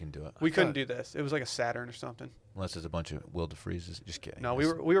can do it. We couldn't do this. It was like a Saturn or something. Unless there's a bunch of will defreezes. Just kidding. No, we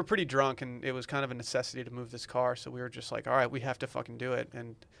were pretty drunk, and it was kind of a necessity to move this car. So we were just like, all right, we have to fucking do it.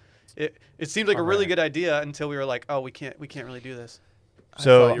 And it seemed like a really good idea until we were like, oh, we can't really do this.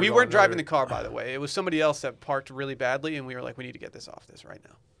 So We weren't driving the car, by the way. It was somebody else that parked really badly, and we were like, we need to get this off this right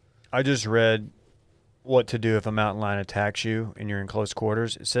now. I just read what to do if a mountain lion attacks you and you're in close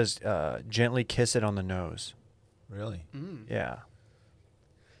quarters. It says gently kiss it on the nose. Really? Yeah.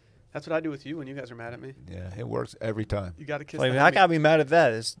 That's what I do with you when you guys are mad at me. Yeah, it works every time. You got to kiss Like, the how homie. can I be mad at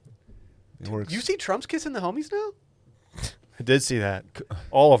that? It works. You see Trump's kissing the homies now? I did see that.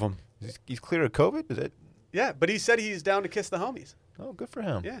 All of them. He's clear of COVID? Is it? Yeah, but he said he's down to kiss the homies. Oh, good for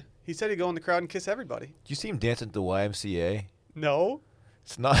him. Yeah, he said he'd go in the crowd and kiss everybody. Do you see him dancing at the YMCA? No,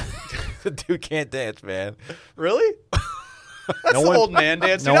 It's not. The dude can't dance, man. really? That's No the one- old man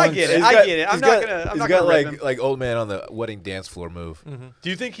dance, no dude. I one- get it. He's I got- get it. I'm he's not got- gonna. I'm he's not got gonna rip him. like old man on the wedding dance floor move. Do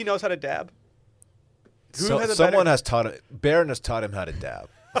you think he knows how to dab? Who So, has a someone better- has taught it. Barron has taught him how to dab,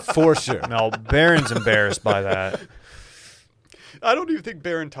 for sure. No, Barron's embarrassed by that. I don't even think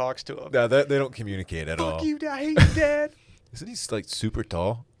Barron talks to him. No, they don't communicate at all. Fuck you, I hate you, Dad. Isn't he like super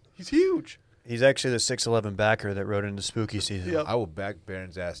tall? He's huge. He's actually the 6'11" backer that rode into spooky season. Yep. I will back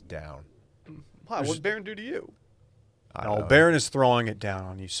Barron's ass down. Wow, what'd Barron do to you? I don't No, know. Barron is throwing it down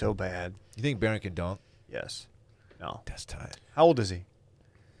on you so bad. You think Barron can dunk? Yes. No. That's tight. How old is he?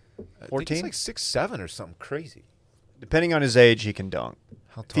 I think 14? he's like 6'7" or something crazy. Depending on his age, he can dunk.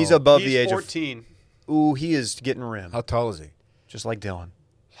 How If he's tall? above He's the age 14. of... Ooh, he is getting rim. How tall is he? Just like Dylan.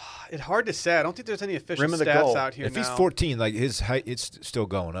 It's hard to say. I don't think there's any official Rim of the stats goal. out here If now. he's 14, like his height, it's still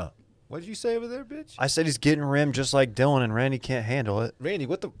going up. What did you say over there, bitch? I said he's getting rim just like Dylan, and Randy can't handle it. Randy,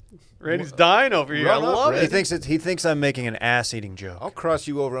 what the? Randy's dying over here. I Run up, love Randy. it. He thinks I'm making an ass-eating joke. I'll cross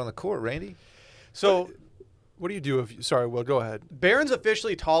you over on the court, Randy. So What do you do if? Sorry, Will, go ahead. Barron's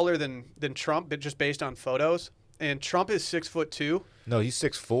officially taller than Trump, but just based on photos. And Trump is 6'2". No, he's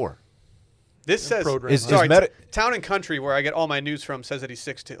 6'4". This says pro Is- sorry, is medi- Town and Country, where I get all my news from, says that he's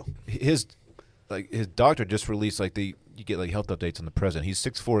 6'2". His doctor just released you get like health updates on the president. He's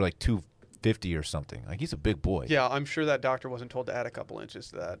 6'4", like 250 or something. Like he's a big boy. Yeah, I'm sure that doctor wasn't told to add a couple inches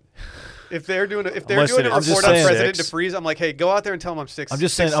to that. If they're doing a I'm report just on saying President 6. DeFreeze, I'm like, hey, go out there and tell him I'm 6'. I'm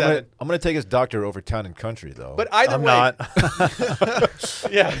just saying 6'7". I'm gonna take his doctor over Town and Country though. But either I'm way, not.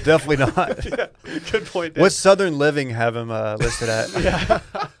 yeah, Definitely not. yeah, good point. Dave. What's Southern Living have him listed at?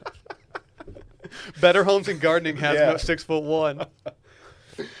 Better Homes and Gardening has Yeah. him at 6'1".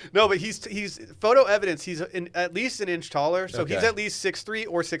 No, but he's photo evidence. He's at least an inch taller, so he's Okay. at least 6'3"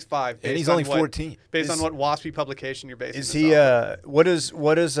 or 6'5". and he's based on only what- 14. Based on what WASPy publication you're basing Is this he? off of.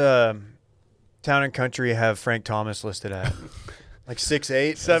 What does Town and Country have Frank Thomas listed at? Like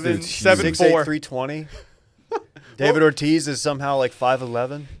 6'8", 7'4". 6'8", 320. David Ortiz is somehow like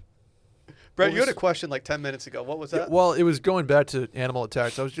 5'11". Brett, you had a question like 10 minutes ago. What was Yeah, that? well, it was going back to animal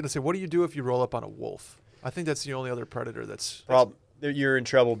attacks. I was going to say, what do you do if you roll up on a wolf? I think that's the only other predator that's. you're in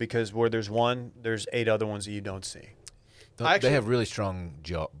trouble because where there's one, there's 8 other ones that you don't see. They have really strong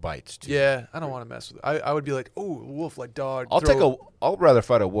jaw bites too. Yeah, I don't want to mess with it. I would be like, oh, wolf, like dog. I'll rather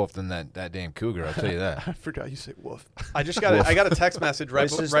fight a wolf than that damn cougar. I'll tell you that. I forgot you say wolf. I got a text message right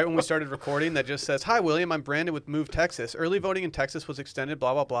when we started recording that just says, "Hi William, I'm Brandon with Move Texas. Early voting in Texas was extended.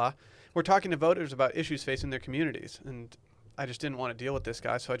 Blah blah blah. We're talking to voters about issues facing their communities." And I just didn't want to deal with this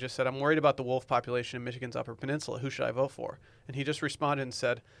guy, so I just said, "I'm worried about the wolf population in Michigan's Upper Peninsula. Who should I vote for?" And he just responded and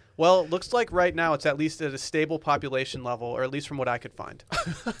said, "Well, it looks like right now it's at least at a stable population level, or at least from what I could find."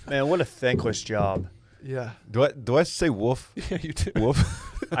 Man, what a thankless job. Yeah. Do I say wolf? Yeah, you do.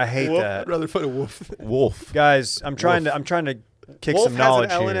 Wolf. I hate that. I'd rather fight a wolf. Wolf. Guys, I'm trying to kick Wolf some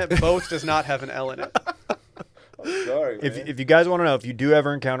knowledge has an L in here. it. Both does not have an L in it. I'm sorry, If you guys want to know, if you do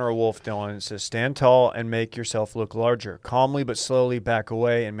ever encounter a wolf, Dylan, it says stand tall and make yourself look larger. Calmly but slowly back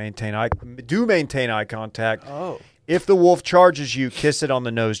away and maintain eye contact. Oh. If the wolf charges you, kiss it on the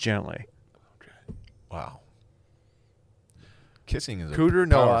nose gently. Wow. Kissing is Cougar,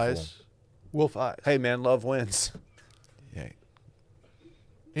 no powerful. eyes. Wolf eyes. Hey, man, love wins. Yeah.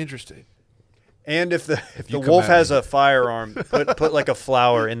 Interesting. And if the you wolf come at has me. a firearm, put like a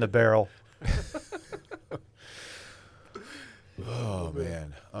flower in the barrel. Oh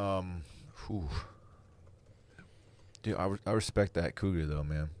man. Whew. Dude, I respect that cougar though,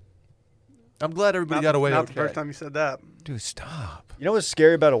 man. I'm glad everybody got away Not okay. the first time you said that. Dude, stop. You know what's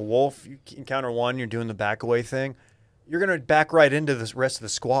scary about a wolf? You encounter one, you're doing the back away thing. You're going to back right into the rest of the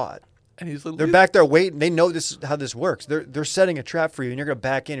squad. And he's They're back there waiting. They know this is how this works. They're setting a trap for you, and you're going to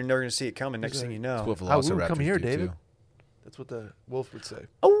back in. You're never going to see it coming. Next thing you know. That's what How would velociraptors come here, do, David? too. That's what the wolf would say.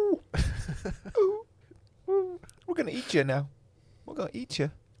 Oh, We're gonna eat you now. We're gonna eat you.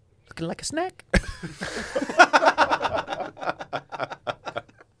 looking like a snack.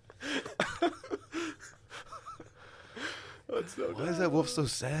 Why is that wolf so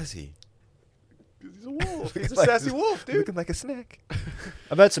sassy? He's a wolf. He's a sassy wolf, dude. Looking like a snack.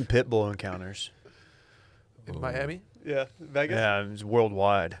 I've had some pit bull encounters. In Miami? Yeah, Vegas. Yeah, it was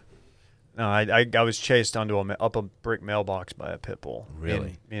worldwide. No, I was chased onto up a brick mailbox by a pit bull.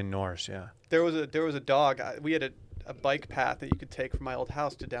 Really? Me and Norris, yeah. There was a dog. We had a bike path that you could take from my old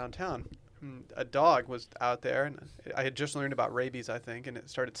house to downtown. A dog was out there, and I had just learned about rabies, I think, and it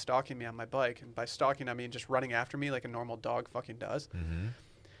started stalking me on my bike. And by stalking, I mean just running after me like a normal dog fucking does. Mm-hmm.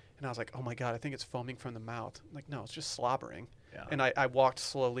 And I was like, oh my God, I think it's foaming from the mouth. I'm like, no, it's just slobbering. Yeah. And I walked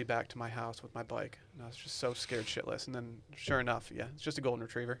slowly back to my house with my bike. And I was just so scared shitless. And then sure enough, yeah, it's just a golden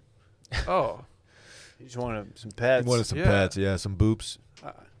retriever. Oh. You just wanted some pets. You wanted some Yeah. pets, yeah, some boops.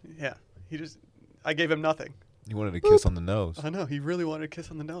 Yeah, I gave him nothing. You wanted a kiss on the nose. I know, he really wanted a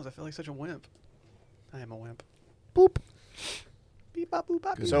kiss on the nose. I feel like such a wimp. I am a wimp. Boop. Beep, bop, boop,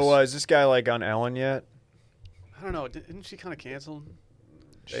 bop, beep. So is this guy like on Ellen yet? I don't know. Didn't she kind of cancel?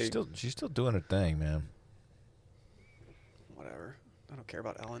 She's still doing her thing, man. Whatever. I don't care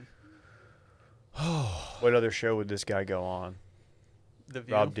about Ellen. What other show would this guy go on? The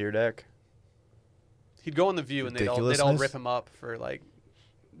View. Rob Dyrdek? He'd go on The View, and they'd all Ridiculousness? rip him up for like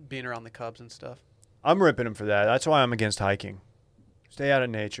being around the Cubs and stuff. I'm ripping him for that. That's why I'm against hiking. Stay out of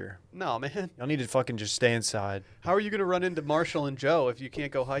nature. No, man. Y'all need to fucking just stay inside. How are you going to run into Marshall and Joe if you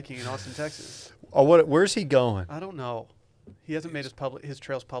can't go hiking in Austin, Texas? Oh, where's he going? I don't know. He hasn't made his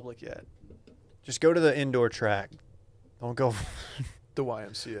trails public yet. Just go to the indoor track. Don't go. The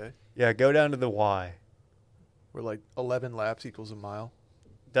YMCA, Yeah, go down to the Y. where like 11 laps equals a mile.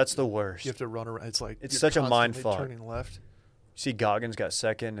 That's the worst. You have to run around. It's like It's you're such a mind constantly fuck. Turning left. See, Goggins got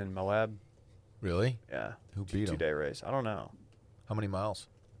second in Moab. Really? Yeah. Who beat him? 2-day race. I don't know. How many miles?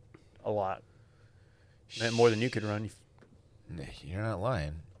 A lot. Man, more than you could run. Nah, you're not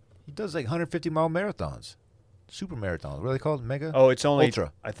lying. He does like 150-mile marathons. Super marathons. What are they called? Mega? Oh, it's only.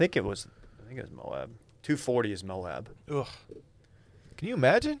 Ultra. I think it was Moab. 240 is Moab. Ugh. Can you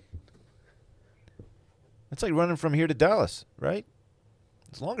imagine? It's like running from here to Dallas, right?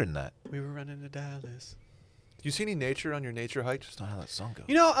 It's longer than that. We were running to Dallas. Do you see any nature on your nature hike? That's not how that song goes.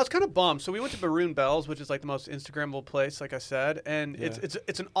 You know, I was kind of bummed. So we went to Maroon Bells, which is like the most Instagrammable place, like I said, and Yeah.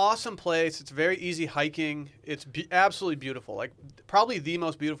 it's an awesome place. It's very easy hiking. It's absolutely beautiful. Like probably the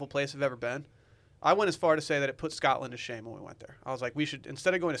most beautiful place I've ever been. I went as far to say that it put Scotland to shame when we went there. I was like, we should,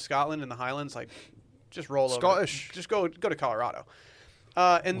 instead of going to Scotland and the Highlands, like just roll over. Scottish. Just go to Colorado.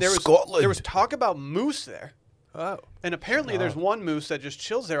 And there was Scotland. there was talk about moose there. Oh. And apparently there's one moose that just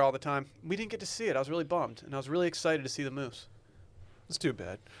chills there all the time. We didn't get to see it. I was really bummed, and I was really excited to see the moose. That's too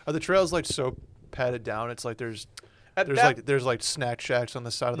bad. Are the trails like so padded down? It's like there's At that- there's like snack shacks on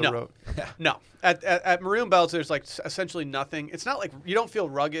the side of the No. road. No, at Maroon Bells, there's like essentially nothing. It's not like you don't feel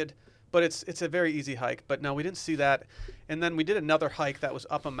rugged, but it's a very easy hike. But no, we didn't see that. And then we did another hike that was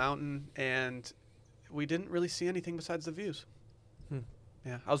up a mountain, and we didn't really see anything besides the views.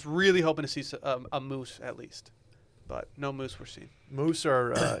 Yeah, I was really hoping to see a moose at least, but no moose were seen. Moose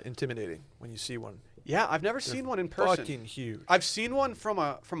are intimidating when you see one. Yeah, I've never seen one in person. Fucking huge. I've seen one from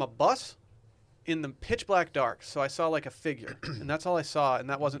a bus in the pitch black dark. So I saw like a figure, and that's all I saw. And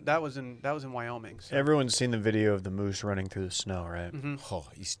that was in Wyoming. So. Everyone's seen the video of the moose running through the snow, right? Mm-hmm. Oh,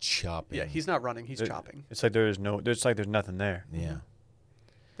 he's chopping. Yeah, he's not running. He's chopping. It's like there's nothing there. Yeah.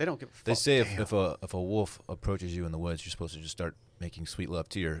 They don't give a fuck. They say if a wolf approaches you in the woods, you're supposed to just start making sweet love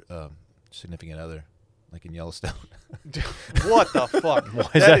to your significant other, like in Yellowstone. What the fuck?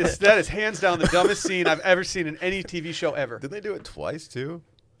 That is hands down the dumbest scene I've ever seen in any TV show ever. Did they do it twice too?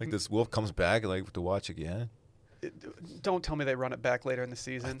 Like this wolf comes back like to watch again. Don't tell me they run it back later in the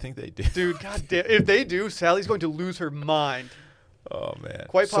season. I think they do. Dude, goddamn! If they do, Sally's going to lose her mind. Oh man.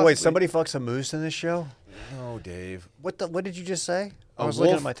 Quite possibly. So wait, somebody fucks a moose in this show? No, Dave. What did you just say? I A was wolf,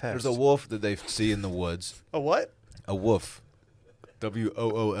 looking at my text. There's a wolf that they see in the woods. A what? A wolf.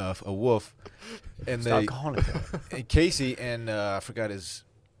 WOOF. A wolf. And Stop calling it that. and Casey and I forgot his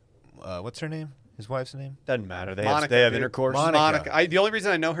what's her name? His wife's name? Doesn't matter. They Monica, have dude. intercourse. Monica. The only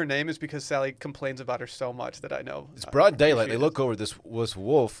reason I know her name is because Sally complains about her so much that I know. It's broad daylight. she They is. look over this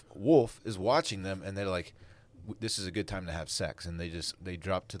wolf. Wolf is watching them, and they're like, "This is a good time to have sex." And they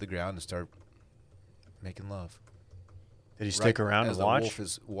drop to the ground and start making love. Did he stick around as and watch? The wolf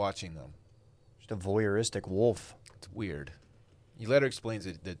is watching them. Just a voyeuristic wolf. It's weird. He later explains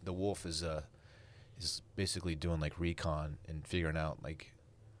that the wolf is basically doing like recon and figuring out like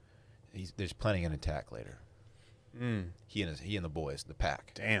there's planning an attack later. He and the boys, the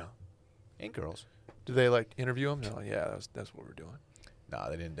pack. Damn. And girls. Do they like interview him? No, yeah, that's what we're doing. No,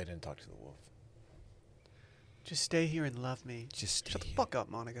 they didn't talk to the wolf. Just stay here and love me. Just Shut the stay fuck up,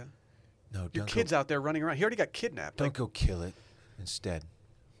 Monica. No, Your don't kid's out there running around. He already got kidnapped. Don't Like, go kill it. Instead,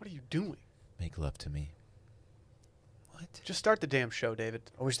 what are you doing? make love to me. What? Just start the damn show, David.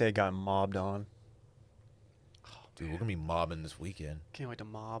 I wish they had gotten mobbed on. Dude, we're gonna be mobbing this weekend. Can't wait to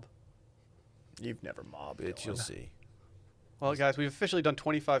mob. You've never mobbed. Bitch, you'll Dylan. see. Well, guys, we've officially done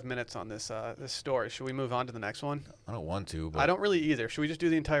 25 minutes on this this story. Should we move on to the next one? I don't want to, but I don't really either. Should we just do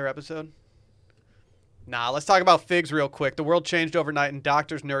the entire episode? Nah, let's talk about figs real quick. The world changed overnight, and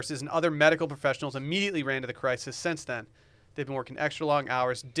doctors, nurses, and other medical professionals immediately ran to the crisis. Since then, they've been working extra long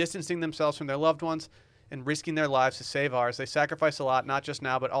hours, distancing themselves from their loved ones, and risking their lives to save ours. They sacrifice a lot, not just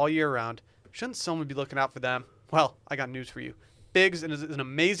now, but all year round. Shouldn't someone be looking out for them? Well, I got news for you. Figs is an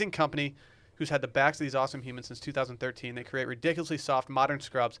amazing company who's had the backs of these awesome humans since 2013. They create ridiculously soft, modern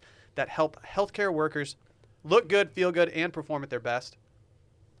scrubs that help healthcare workers look good, feel good, and perform at their best.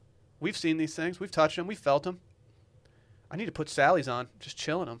 We've seen these things. We've touched them. We've felt them. I need to put Sally's on, just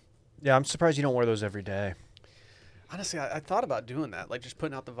chilling them. Yeah, I'm surprised you don't wear those every day. Honestly, I thought about doing that, like just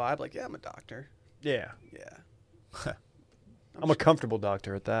putting out the vibe, like, yeah, I'm a doctor. Yeah. Yeah. I'm a comfortable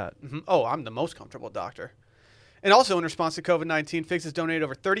doctor at that. Mm-hmm. Oh, I'm the most comfortable doctor. And also in response to COVID-19, Figs has donated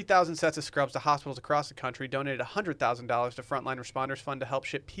over 30,000 sets of scrubs to hospitals across the country, donated $100,000 to Frontline Responders Fund to help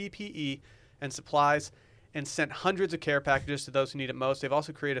ship PPE and supplies, and sent hundreds of care packages to those who need it most. They've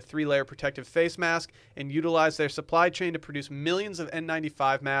also created a 3-layer protective face mask and utilized their supply chain to produce millions of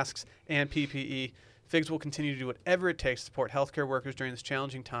N95 masks and PPE. Figs will continue to do whatever it takes to support healthcare workers during this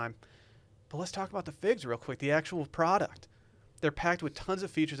challenging time. But let's talk about the Figs real quick, the actual product. They're packed with tons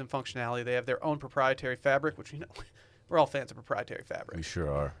of features and functionality. They have their own proprietary fabric, which, you know, we're all fans of proprietary fabric. we sure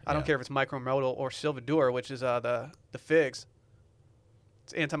are. I don't care if it's micromodal or Silvadur, which is the Figs.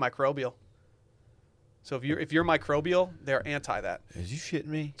 It's antimicrobial. So if you're microbial, they're anti that. Is you shitting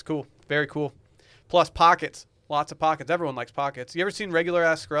me? It's cool. Very cool. Plus pockets. Lots of pockets. Everyone likes pockets. You ever seen regular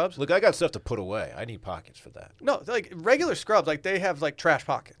ass scrubs? Look, I got stuff to put away. I need pockets for that. No, like regular scrubs, like they have like trash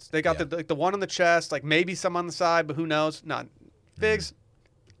pockets. They got Yeah. the one on the chest, like maybe some on the side, but who knows? None. Figs,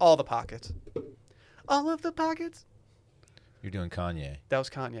 all the pockets. All of the pockets. You're doing Kanye. That was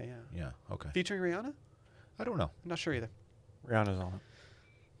Kanye, yeah. Yeah. Okay. Featuring Rihanna? I don't know. I'm not sure either. Rihanna's on it.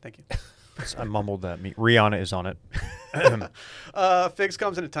 Thank you. I mumbled that. Rihanna is on it. Figs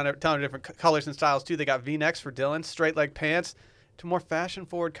comes in a ton of different colors and styles too. They got V-necks for Dylan, straight leg pants, to more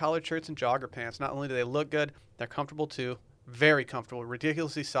fashion-forward collared shirts and jogger pants. Not only do they look good, they're comfortable too. Very comfortable,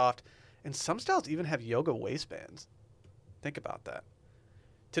 ridiculously soft, and some styles even have yoga waistbands. Think about that.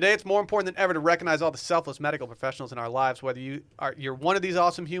 Today, it's more important than ever to recognize all the selfless medical professionals in our lives, whether you're one of these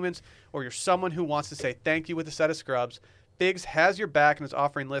awesome humans or you're someone who wants to say thank you with a set of scrubs. Figs has your back and is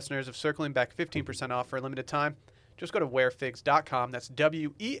offering listeners of Circling Back 15% off for a limited time. Just go to wearfigs.com. That's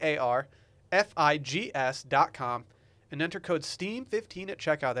WEARFIGS.com and enter code STEAM15 at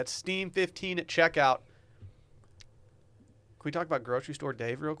checkout. That's STEAM15 at checkout. Can we talk about grocery store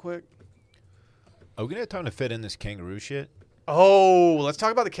Dave real quick? Are we going to have time to fit in this kangaroo shit? Oh, let's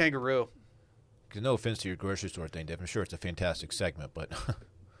talk about the kangaroo. Because no offense to your grocery store thing, Dave. I'm sure it's a fantastic segment, but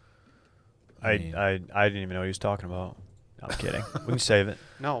I mean, didn't even know what he was talking about. No, I'm kidding. We can save it.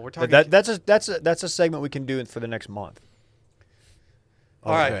 No, we're talking. That's a segment we can do for the next month.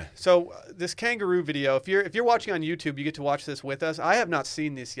 All right. Okay. So this kangaroo video, if you're watching on YouTube, you get to watch this with us. I have not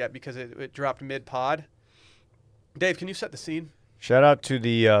seen this yet because it dropped mid pod. Dave, can you set the scene? Shout out to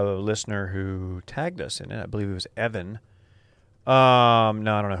the listener who tagged us in it. I believe it was Evan. No, I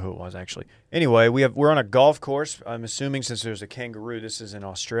don't know who it was actually. Anyway, we're on a golf course. I'm assuming since there's a kangaroo, this is in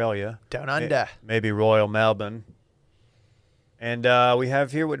Australia, Down under. maybe Royal Melbourne. And we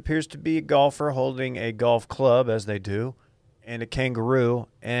have here what appears to be a golfer holding a golf club, as they do, and a kangaroo.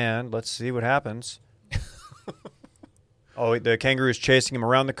 And let's see what happens. Oh, the kangaroo is chasing him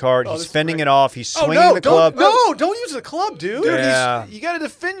around the cart. Oh, He's this is fending great. it off. He's swinging no, the club. don't use the club, dude. dude, Yeah. you got to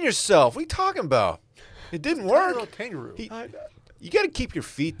defend yourself. What are you talking about? It didn't work. Little kangaroo. You got to keep your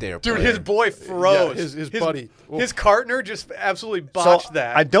feet there, Dude, player. his boy froze. Yeah, his buddy. His partner just absolutely botched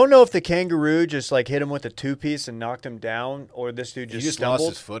that. I don't know if the kangaroo just like hit him with a two-piece and knocked him down, or this dude He just just stumbled. lost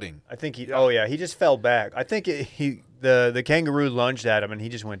his footing. I think he. Oh yeah, he just fell back. I think the kangaroo lunged at him and he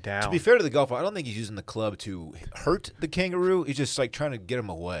just went down. To be fair to the golfer, I don't think he's using the club to hurt the kangaroo. He's just like trying to get him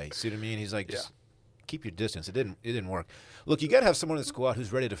away. See what I mean? He's like, just keep your distance. It didn't work. Look, you got to have someone in the squad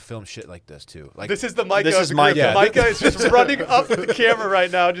who's ready to film shit like this too. Like This is the Micah. This of is the Micah. group. Yeah. Micah is just running up to the camera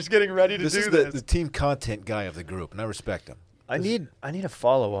right now, just getting ready to this do is this. the team content guy of the group, and I respect him. I need a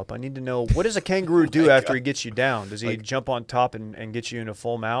follow up. I need to know, what does a kangaroo do after he gets you down? Does he jump on top and get you in a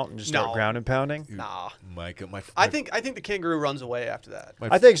full mount and just start No. ground and pounding? Nah. Micah, I think the kangaroo runs away after that.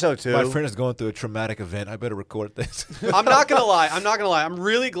 I think so too. My friend is going through a traumatic event. I better record this. I'm not gonna lie. I'm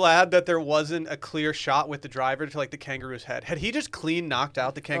really glad that there wasn't a clear shot with the driver to like the kangaroo's head. Had he just clean knocked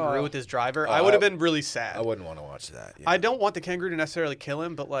out the kangaroo with his driver, I would have been really sad. I wouldn't want to watch that. Yeah. I don't want the kangaroo to necessarily kill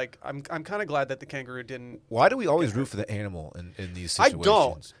him, but like I'm kind of glad that the kangaroo didn't. Why do we always root for the animal in these I situations?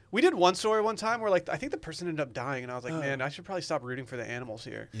 don't. We did one story one time where like I think the person ended up dying, and I was like, man, I should probably stop rooting for the animals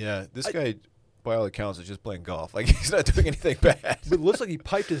here. Yeah, this guy, by all accounts, is just playing golf. Like he's not doing anything bad. But it looks like he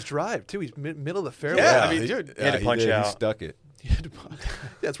piped his drive too. He's middle of the fairway. Yeah, I mean, dude, he had to punch did. out. He stuck it.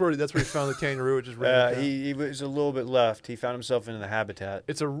 That's where he found the kangaroo. It just ran. down. He was a little bit left. He found himself in the habitat.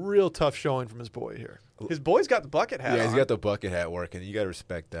 It's a real tough showing from his boy here. his boy's got the bucket hat. Yeah, he's on. got the bucket hat working. You got to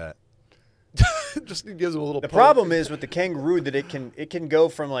respect that. Just gives him a little. The poke. problem is with the kangaroo that it can go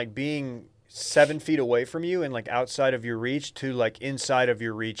from like being 7 feet away from you and like outside of your reach to like inside of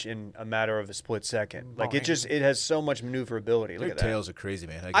your reach in a matter of a split second. Like it has so much maneuverability. Look Their at that. tails are crazy,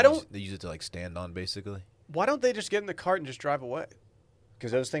 man. They use it to like stand on, basically. Why don't they just get in the cart and just drive away?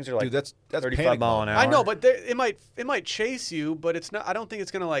 Because those things are like Dude, that's 35 panic mile mode. an hour. I know, but it might chase you, but it's not. I don't think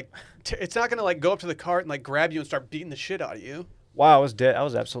it's gonna like. It's not gonna like go up to the cart and like grab you and start beating the shit out of you. Wow, I was dead. I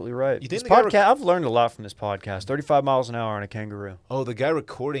was absolutely right. You This think the guy podcast, I've learned a lot from this podcast. 35 miles an hour on a kangaroo. Oh, the guy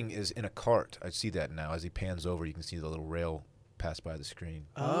recording is in a cart. I see that now. As he pans over, you can see the little rail pass by the screen.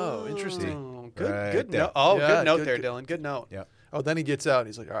 Oh, interesting. Good, Right good there. note. Oh, Yeah, good note good- there, good. Dylan. Good note. Yeah. Oh, then he gets out and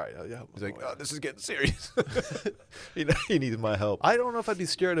he's like, all right, yeah. He's like, oh, this is getting serious. he needs my help. I don't know if I'd be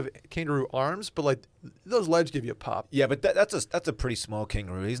scared of kangaroo arms, but like those legs give you a pop. Yeah, but that's a pretty small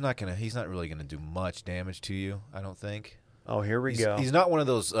kangaroo. He's not really gonna do much damage to you. I don't think. Oh, here we go. He's not one of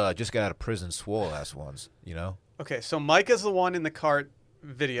those just got out of prison swole ass ones. You know. Okay, so Mike is the one in the cart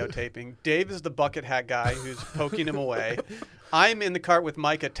videotaping. Dave is the bucket hat guy who's poking him away. I'm in the cart with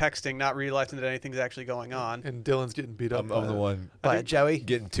Micah texting, not realizing that anything's actually going on. And Dylan's getting beat up. I'm the one by Joey.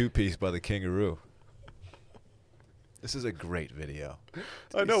 getting two-piece by the kangaroo. This is a great video.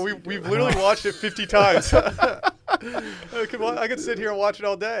 I know, we've literally watched it 50 times. I could sit here and watch it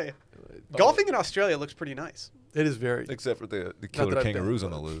all day. Golfing in Australia looks pretty nice. It is very. Except for the that killer I've been, kangaroos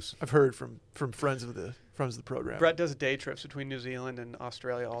on but the loose. I've heard from friends of the program. Brett does day trips between New Zealand and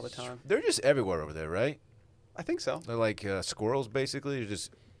Australia all the time. They're just everywhere over there, right? I think so. They're like squirrels, basically. They're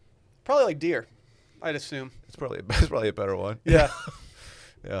just. Probably like deer, I'd assume. It's probably a better one. Yeah.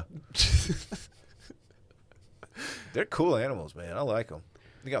 Yeah. They're cool animals, man. I like them.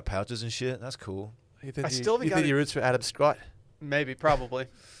 They got pouches and shit. That's cool. You think I still haven't you got think it- he roots for Adam Scott? Maybe, probably.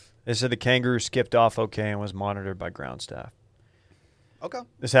 They said the kangaroo skipped off okay and was monitored by ground staff. Okay.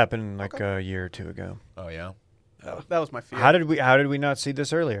 This happened like Okay. a year or two ago. Oh yeah. That was my fear. How did we not see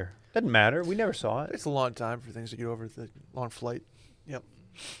this earlier? Doesn't matter. We never saw it. It's a long time for things to get over the long flight. Yep.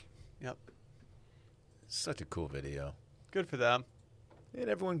 Yep. Such a cool video. Good for them. And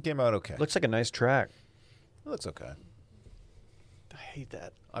everyone came out okay. Looks like a nice track. Looks okay. hate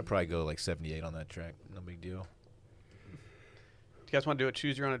that. I'd probably go like 78 on that track. No big deal. Do you guys want to do a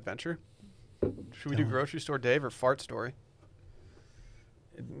choose your own adventure? Should we do grocery store Dave or fart story?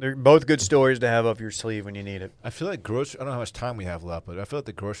 They're both good stories to have up your sleeve when you need it. I feel like I don't know how much time we have left, but I feel like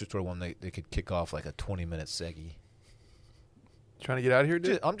the grocery store one, they could kick off like a 20-minute seggy. Trying to get out of here,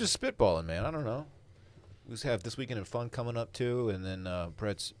 dude? I'm just spitballing, man. I don't know. We just have This Weekend in Fun coming up, too, and then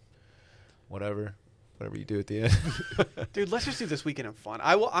Brett's whatever you do at the end. Dude, let's just do This Weekend in Fun.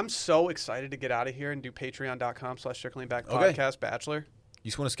 I'm so excited to get out of here and do patreon.com/circlingback Okay. podcast bachelor. You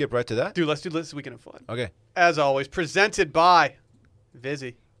just want to skip right to that? Dude, let's do This Weekend in Fun. Okay. As always, presented by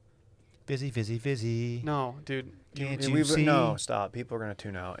Vizzy. Busy. No, dude. Can't Yeah, you see? No, stop. People are going to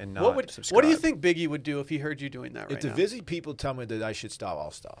tune out and not subscribe. What do you think Biggie would do if he heard you doing that right If the now? Vizzy people tell me that I should stop,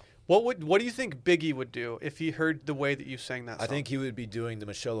 I'll stop. What do you think Biggie would do if he heard the way that you sang that song? I think he would be doing the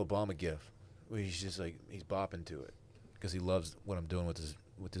Michelle Obama gif, where he's just like he's bopping to it because he loves what I'm doing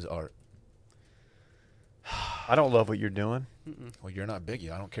with his art. I don't love what you're doing. Well, you're not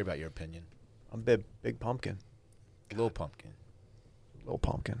Biggie. I don't care about your opinion. I'm big pumpkin. Little pumpkin. Little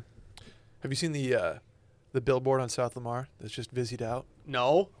pumpkin. Have you seen the billboard on South Lamar that's just Vizzied out?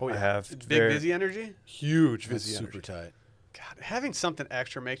 No. I have. It's big Vizzy energy? Huge That's Vizzy super energy. tight. God, having something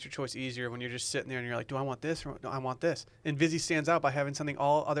extra makes your choice easier when you're just sitting there and you're like, do I want this or no, I want this? And Vizzy stands out by having something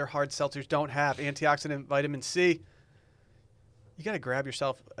all other hard seltzers don't have, antioxidant vitamin C. You got to grab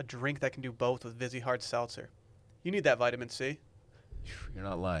yourself a drink that can do both with Vizzy Hard Seltzer. You need that vitamin C. You're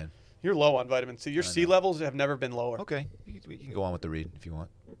not lying. You're low on vitamin C. Your I C know. levels have never been lower. Okay, we can go on with the read if you want.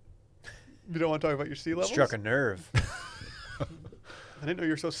 You don't want to talk about your C levels? Struck a nerve. I didn't know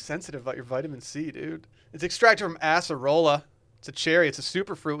you were so sensitive about your vitamin C, dude. It's extracted from acerola. It's a cherry. It's a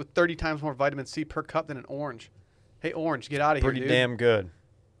superfruit with 30 times more vitamin C per cup than an orange. Hey, orange, get out of here, Pretty dude. damn good.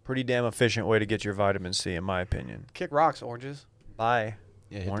 Pretty damn efficient way to get your vitamin C, in my opinion. Kick rocks, oranges. Bye.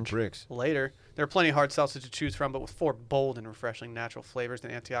 Yeah, hit Orange. the bricks. Later. There are plenty of hard seltzers to choose from, but with 4 bold and refreshing natural flavors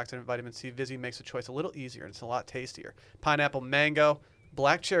and antioxidant vitamin C, Vizzy makes the choice a little easier and it's a lot tastier. Pineapple mango,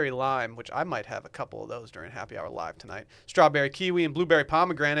 black cherry lime, which I might have a couple of those during Happy Hour Live tonight. Strawberry kiwi and blueberry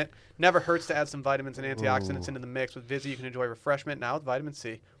pomegranate. Never hurts to add some vitamins and antioxidants into the mix. With Vizzy, you can enjoy refreshment now with vitamin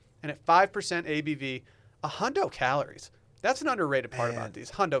C. And at 5% ABV, a hundo calories. That's an underrated part about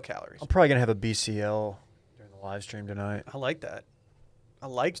these, hundo calories. I'm probably going to have a BCL during the live stream tonight. I like that. I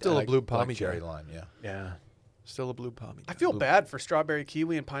like Still that. a blue Like pommy cherry guy. lime, yeah. Yeah. Still a blue pommy. I feel bad for strawberry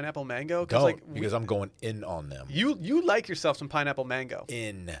kiwi and pineapple mango Don't, like because I'm going in on them. you like yourself some pineapple mango.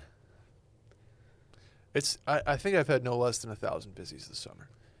 In. I think I've had no less than 1,000 Vizzies this summer.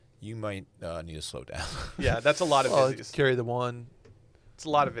 You might need to slow down. Yeah, that's a lot of Well, Vizzies. carry the one. It's a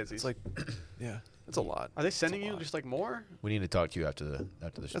lot of Vizzies. It's like, yeah, it's a lot. Are they sending It's a you lot. just like more? We need to talk to you after the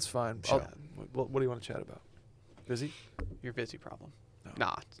That's fine. show. What do you want to chat about? Vizzy? Your Vizzy problem. No.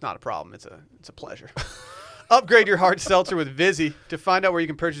 Nah, it's not a problem. It's a pleasure. Upgrade your hard seltzer with Vizzy. To find out where you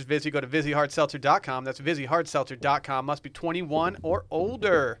can purchase Vizzy, go to VizzyHardSeltzer.com. That's VizzyHardSeltzer.com. Must be 21 or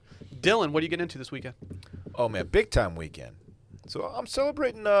older. Dylan, what are you getting into this weekend? Oh man, big time weekend. So I'm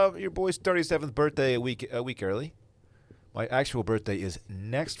celebrating your boy's 37th birthday a week early. My actual birthday is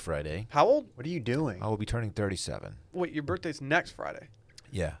next Friday. How old? What are you doing? I will be turning 37. Wait, your birthday's next Friday,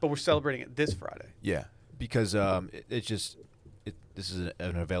 Yeah. but we're celebrating it this Friday. Yeah, because this is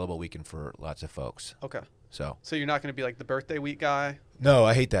an available weekend for lots of folks. Okay. So So you're not going to be like the birthday week guy? no,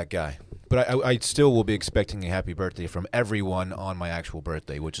 I hate that guy. But I still will be expecting a happy birthday from everyone on my actual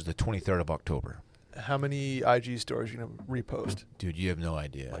birthday, which is the 23rd of October. How many IG stories are you going to repost? Dude, you have no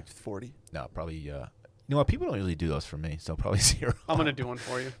idea. Like 40? No, probably. You know what? People don't usually do those for me, so probably 0. I'm going to do one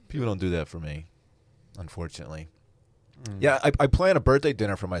for you. People don't do that for me, unfortunately. Yeah, I plan a birthday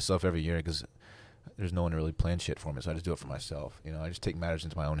dinner for myself every year because there's no one to really plan shit for me, so I just do it for myself. You know, I just take matters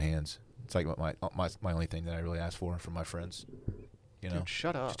into my own hands. It's like my only thing that I really ask for from my friends. You know, Dude,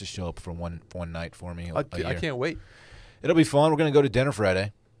 shut up. just to show up for one night for me. I a year. can't wait. It'll be fun. We're gonna go to dinner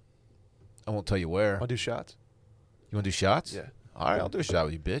Friday. I won't tell you where. I'll do shots. You want to do shots? Yeah. All right, I'll do a shot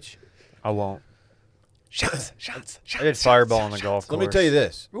with you, bitch. I won't. Shots. I did fireball on the golf course. Let me tell you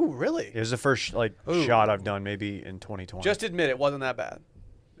this. Ooh, really? It was the first Ooh. shot I've done maybe in 2020. Just admit it wasn't that bad.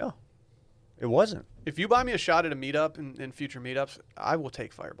 no, it wasn't. If you buy me a shot at a meetup in future meetups, I will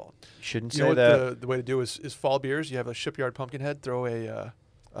take Fireball. You shouldn't You say know what that. the way to do is fall beers. You have a Shipyard Pumpkinhead, throw a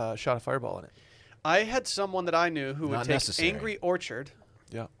shot of Fireball in it. I had someone that I knew who would Not take necessary. Angry Orchard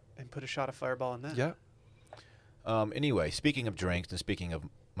Yeah. and put a shot of Fireball in that. Yeah. Anyway, speaking of drinks and speaking of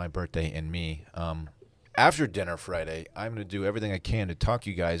my birthday and me, after dinner Friday, I'm going to do everything I can to talk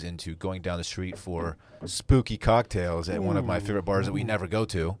you guys into going down the street for spooky cocktails at one of my favorite bars that we never go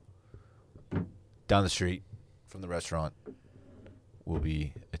to. Down the street from the restaurant. will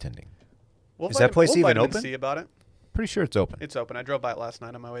be attending. We'll Is that place we'll even vitamin open? C about it. Pretty sure it's open. It's open. I drove by it last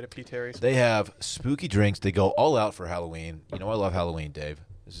night on my way to P. Terry's. They have spooky drinks. They go all out for Halloween. You know I love Halloween, Dave.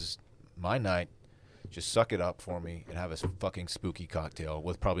 This is my night. Just suck it up for me and have a fucking spooky cocktail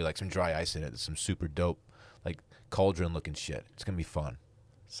with probably like some dry ice in it. Some super dope, like cauldron looking shit. It's gonna be fun.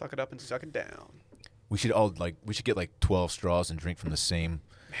 Suck it up and suck it down. We should get like 12 straws and drink from the same.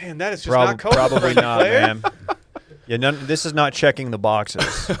 Man, that is just not COVID Probably friendly, not, player. man. Yeah, this is not checking the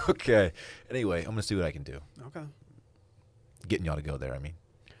boxes. Okay. Anyway, I'm gonna see what I can do. Okay. Getting y'all to go there. I mean,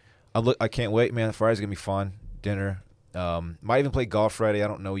 I can't wait, man. Friday's gonna be fun. Dinner. Might even play golf Friday. I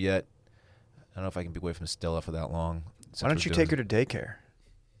don't know yet. I don't know if I can be away from Stella for that long. Why don't you take her to daycare?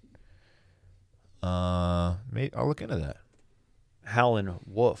 Maybe I'll look into that. Howlin'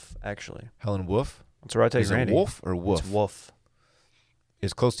 Wolf, actually. Helen Wolf. That's where I take Is it Randy. Wolf or Wolf? It's Wolf.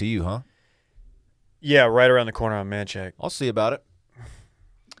 It's close to you, huh? Yeah, right around the corner on Manchac. I'll see about it.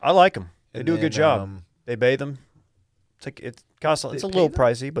 I like them. They And do a good then, job. They bathe them. It's costs. It's a little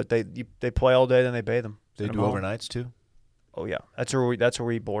pricey, but they play all day, then they bathe them. They Send do 'em home. overnights too. Oh yeah, that's where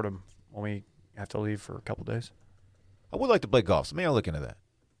we board them when we have to leave for a couple days. I would like to play golf, so maybe I'll look into that.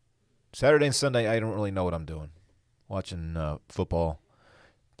 Saturday and Sunday, I don't really know what I'm doing. Watching football.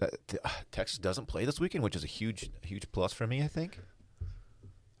 Texas doesn't play this weekend, which is a huge plus for me. I think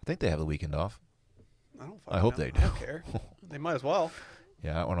they have the weekend off. I hope they do. I don't care. They might as well.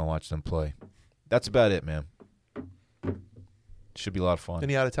 Yeah, I want to watch them play. That's about it, man. Should be a lot of fun.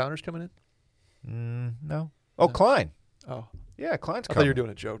 Any out of towners coming in? No. Oh, No. Klein. Oh, Yeah, Klein's I thought coming. you were doing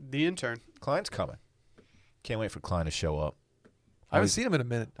a joke. The intern. Klein's coming. Can't wait for Klein to show up. I haven't seen him in a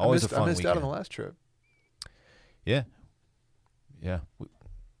minute. always I missed, a fun I missed out on the weekend. last trip. Yeah. Yeah.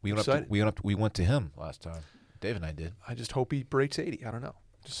 We went Excited. we went to him last time. Dave and I did. I just hope he breaks 80. I don't know.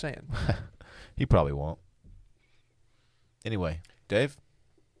 Just saying. He probably won't. Anyway, Dave?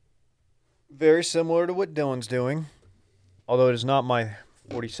 Very similar to what Dylan's doing, although it is not my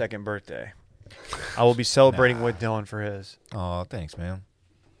 42nd birthday. I will be celebrating with Dylan for his. Oh, thanks, man.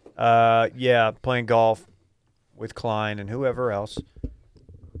 Yeah, playing golf with Klein and whoever else.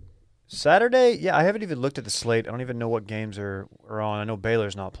 Saturday, yeah, I haven't even looked at the slate. I don't even know what games are on. I know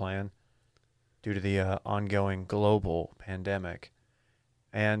Baylor's not playing due to the ongoing global pandemic.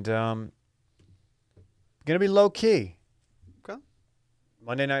 And going to be low-key. Okay.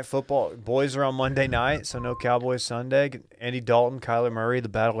 Monday Night Football. Boys are on Monday night, so no Cowboys Sunday. Andy Dalton, Kyler Murray, the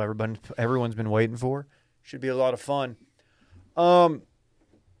battle everyone's been waiting for. Should be a lot of fun. Let's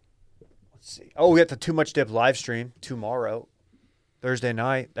see. Oh, we got the Too Much Dip live stream tomorrow, Thursday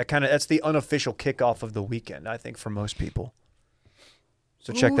night. That's the unofficial kickoff of the weekend, I think, for most people.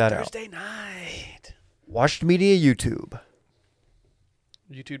 So check that out. Thursday night. Washed Media YouTube.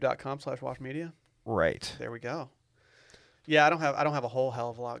 YouTube.com/WashMedia. Right. There we go. Yeah, I don't have a whole hell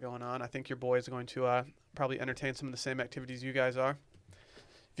of a lot going on. I think your boy is going to probably entertain some of the same activities you guys are.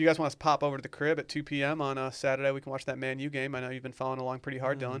 If you guys want us to pop over to the crib at 2 p.m. on Saturday, we can watch that Man U game. I know you've been following along pretty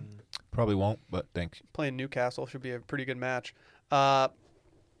hard, Dylan. Probably won't, but thanks. Playing Newcastle should be a pretty good match. Yeah,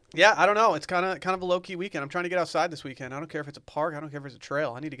 I don't know. It's kind of a low-key weekend. I'm trying to get outside this weekend. I don't care if it's a park. I don't care if it's a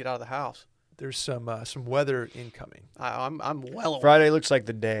trail. I need to get out of the house. There's some weather incoming. I'm well aware. Friday looks like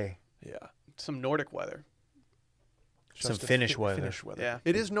the day. Yeah. Some Nordic weather. Some Just a Finnish weather. Finnish weather. Yeah.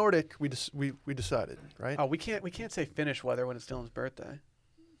 It is Nordic. We decided, right? Oh, we can't say Finnish weather when it's Dylan's birthday.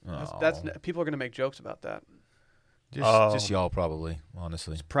 Oh. That's people are going to make jokes about that. Just y'all probably,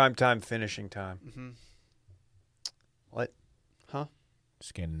 honestly. Prime time finishing time. Mm-hmm. What? Huh?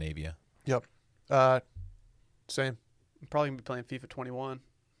 Scandinavia. Yep. Same. I'm probably going to be playing FIFA 21.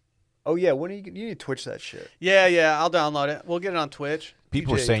 Oh, yeah. When are you need to Twitch that shit. Yeah. I'll download it. We'll get it on Twitch.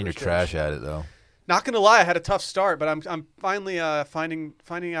 People are PJ saying you're Twitch trash at it, though. Not gonna lie, I had a tough start, but I'm finally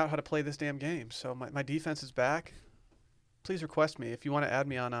finding out how to play this damn game. So my defense is back. Please request me if you want to add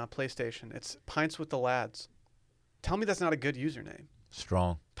me on PlayStation. It's Pints with the Lads. Tell me that's not a good username.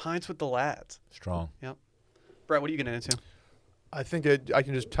 Strong. Pints with the Lads. Strong. Yep. Brett, what are you getting into? I think I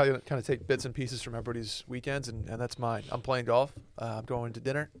can just tell you, kind of take bits and pieces from everybody's weekends, and that's mine. I'm playing golf. I'm going to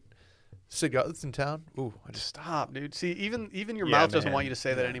dinner. Sig Gut's in town. Ooh, I just Stop, dude. See, even your Yeah, mouth doesn't man. want you to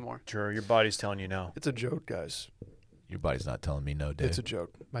say that Yeah. anymore. True. Your body's telling you no. it's a joke, guys. Your body's not telling me no, Dave. It's a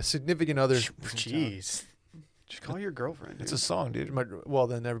joke. My significant other. is in town. Jeez. Just call your girlfriend. Dude. It's a song, dude. Well,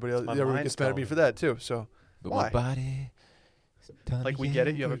 then everybody else My everyone mind's gets mad at me telling for that too. So But Why? my body. is telling Like, me we get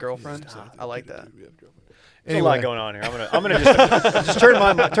it. You have a yeah. girlfriend. I like that. There's a lot going on here. I'm gonna just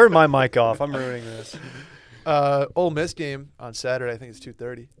turn my mic off. I'm ruining this. Ole Miss game on Saturday. I think it's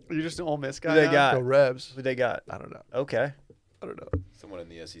 2:30. You're just an Ole Miss guy. Who they now? got? Go Rebs. Who they got? I don't know. Okay. I don't know. Someone in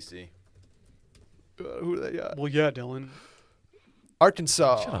the SEC. Who do they got? Well, yeah, Dylan.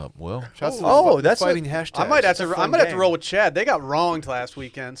 Arkansas. Shut up, Will. Shouts to Oh, the that's fighting hashtag. I might have That's a to. I fun might have to game. roll with Chad. They got wronged last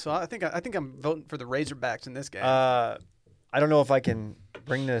weekend, so I think I'm voting for the Razorbacks in this game. I don't know if I can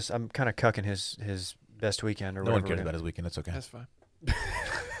bring this. I'm kind of cucking his best weekend or No one whatever. cares about his weekend. It's okay. That's fine.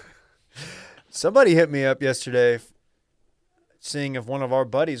 Somebody hit me up yesterday, seeing if one of our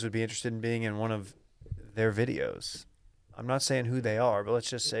buddies would be interested in being in one of their videos. I'm not saying who they are, but let's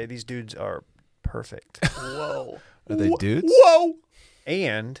just say these dudes are perfect. Whoa. Are they dudes? Whoa.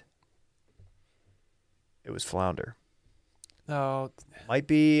 And it was Flounder. No, Might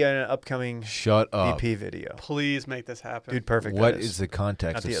be an upcoming Shut up. EP video. Please make this happen. Dude, perfect. What guys. is the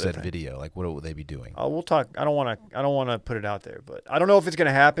context Not of the other said thing. video? Like, what will they be doing? We'll talk. I don't want to put it out there, but I don't know if it's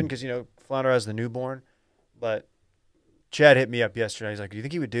gonna happen because Flounder has the newborn. But Chad hit me up yesterday. He's like, "Do you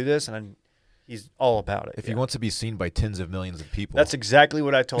think he would do this?" And he's all about it. If he wants to be seen by tens of millions of people, That's exactly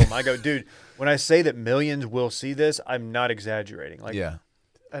what I told him. I go, dude, when I say that millions will see this, I'm not exaggerating. Like, yeah.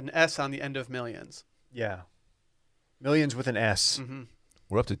 An S on the end of millions. yeah, millions with an S. Mm-hmm.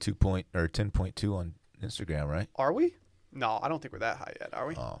 We're up to 10.2 on Instagram, right? Are we? No, I don't think we're that high yet. Are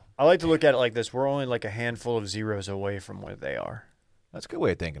we? Oh, I like to look at it like this: we're only like a handful of zeros away from where they are. that's a good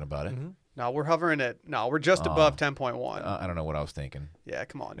way of thinking about it. Mm-hmm. No, we're hovering at. No, we're just above 10.1. I don't know what I was thinking. Yeah,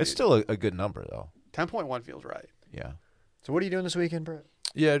 come on. It's Dude. still a good number, though. 10.1 feels right. Yeah. So, what are you doing this weekend, Brett?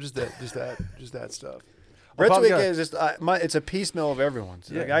 Yeah, just that stuff. Brett's probably weekend got- is just it's a piecemeal of everyone's.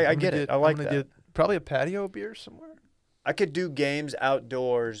 Yeah, Like, I I'm get gonna it. I like I'm gonna that. get probably a patio beer somewhere. I could do games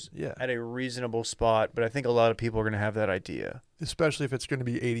outdoors Yeah, at a reasonable spot, but I think a lot of people are going to have that idea. especially if it's going to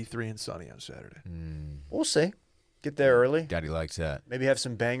be 83 and sunny on Saturday. We'll see. Get there early. Daddy likes that. Maybe have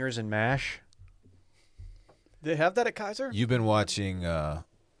some bangers and mash. They have that at Kaiser? You've been watching the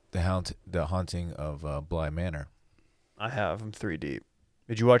Haunting of Bly Manor. I have. I'm 3 deep.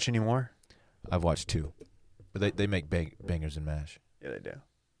 Did you watch any more? I've watched 2. But they make bangers and mash. Yeah, they do.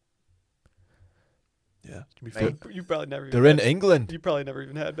 Yeah, it's gonna be Mate. fun. You probably never. They're in England. You probably never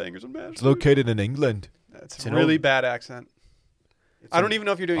even had bangers and mash. It's located in England. That's It's a an really old- bad accent. I don't even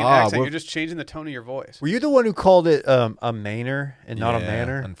know if you're doing an Ah, accent. we're- You're just changing the tone of your voice. Were you the one who called it a manor and not a Yeah,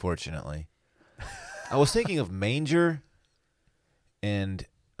 manor? Unfortunately. I was thinking of manger, and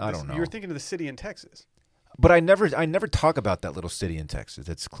I don't know. You were thinking of the city in Texas. But I never talk about that little city in Texas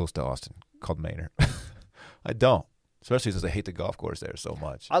that's close to Austin called Manor. I don't, especially since I hate the golf course there so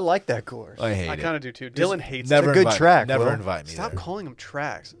much. I like that course. I hate I it. kind of do too. Just Dylan hates never It's a good invite- track, Never Will. invite it. me Stop there. calling them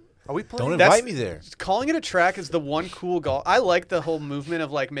tracks. Are we playing? Don't That's- invite me there. Calling it a track is the one cool golf. I like the whole movement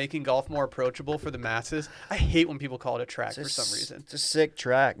of like making golf more approachable for the masses. I hate when people call it a track for some reason. It's a sick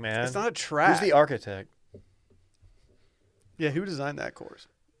track, man. It's not a track. Who's the architect? Yeah, who designed that course?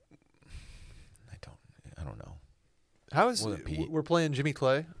 I don't know. How is Wasn't Pete. we're playing Jimmy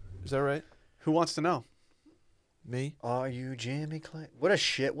Clay? Is that right? Who wants to know? Me? Are you Jimmy Clay? What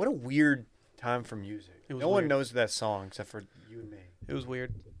a weird time for music. It was No one weird. knows that song except for you and me. It was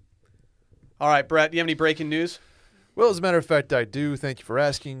weird. All right, Brett, do you have any breaking news? Well, as a matter of fact, I do. Thank you for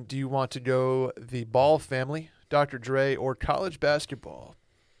asking. Do you want to go the Ball family, Dr. Dre, or college basketball?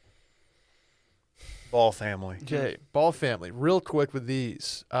 Ball family. Okay, Ball family. Real quick with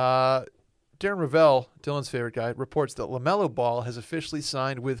these. Darren Ravel, Dylan's favorite guy, reports that LaMelo Ball has officially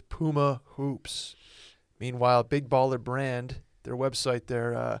signed with Puma Hoops. Meanwhile, Big Baller Brand, their website,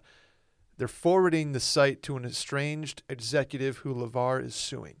 they're forwarding the site to an estranged executive who LeVar is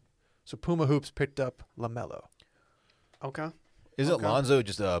suing. So Puma Hoops picked up LaMelo. Okay. Isn't Okay. Lonzo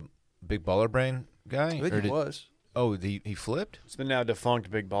just a big baller brain guy? I think Or he did- was. Oh, he flipped? It's the now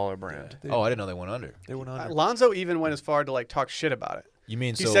defunct Big Baller brand. They, Oh, I didn't know they went under. they went under. Lonzo even went as far to like talk shit about it. You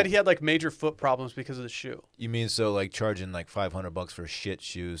mean He so? said he had like major foot problems because of the shoe. You mean so like charging like $500 for shit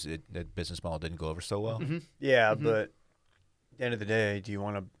shoes? That business model didn't go over so well. Mm-hmm. Yeah, but at the end of the day, do you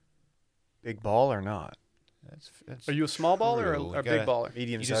want a big ball or not? That's Are you a small baller true. or You a big gotta- baller? You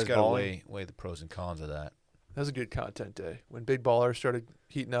Medium just sized gotta ball. weigh the pros and cons of that. That was a good content day. When Big Baller started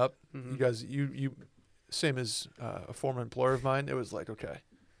heating up, Mhm. you guys, you same as a former employer of mine, it was like, okay,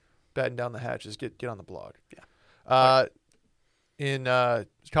 batten down the hatches, get on the blog. Yeah. In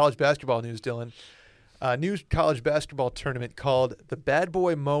college basketball news, Dylan, a new college basketball tournament called the Bad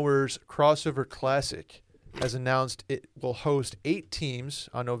Boy Mowers Crossover Classic has announced it will host 8 teams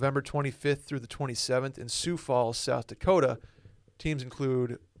on November 25th through the 27th in Sioux Falls, South Dakota. Teams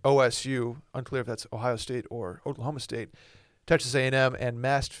include OSU, unclear if that's Ohio State or Oklahoma State, Texas A&M, and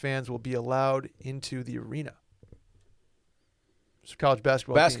masked fans will be allowed into the arena. So college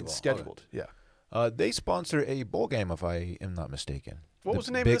basketball Basketball, teams scheduled. Yeah. They sponsor a bowl game, if I am not mistaken. What was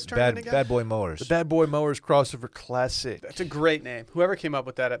the name of this tournament again? Bad Boy Mowers. The Bad Boy Mowers Crossover Classic. That's a great name. Whoever came up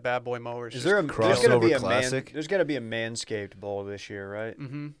with that at Bad Boy Mowers. Is there a crossover classic? There's got to be a Manscaped Bowl this year, right?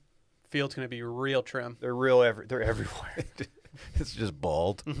 Mm-hmm. Field's going to be real trim. They're they're everywhere. It's just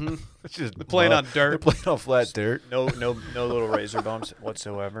bald. Mm-hmm. It's just They're playing on They're dirt. playing on flat dirt. No little razor bumps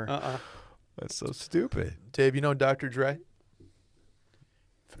whatsoever. That's so stupid. Dave, you know Dr. Dre?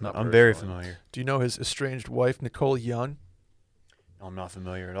 I'm very familiar. Do you know his estranged wife, Nicole Young? No, I'm not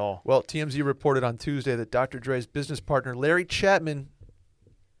familiar at all. Well, TMZ reported on Tuesday that Dr. Dre's business partner, Larry Chapman,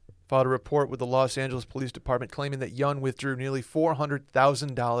 filed a report with the Los Angeles Police Department claiming that Young withdrew nearly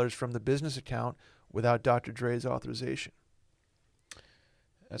 $400,000 from the business account without Dr. Dre's authorization.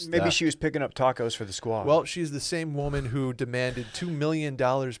 Maybe she was picking up tacos for the squad. Well, she's the same woman who demanded $2 million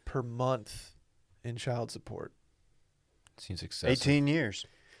per month in child support. Seems excessive. 18 years.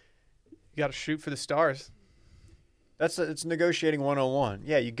 You got to shoot for the stars. It's negotiating 101.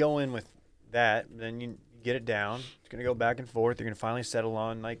 Yeah, you go in with that, then you get it down. It's going to go back and forth. You're going to finally settle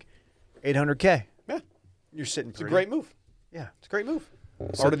on like $800K. Yeah. You're sitting pretty. It's a great move. Yeah. It's a great move.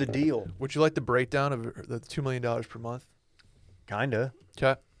 Part of the deal. Would you like the breakdown of the $2 million per month? Kinda.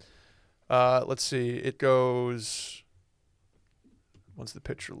 Okay. Let's see. It goes once the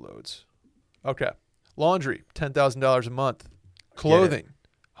picture loads. Okay. Laundry, $10,000 a month. Clothing,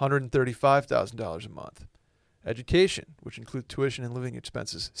 $135,000 a month. Education, which includes tuition and living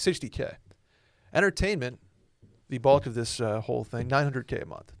expenses, $60K. Entertainment, the bulk of this whole thing, $900K a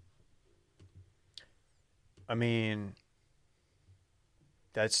month. I mean,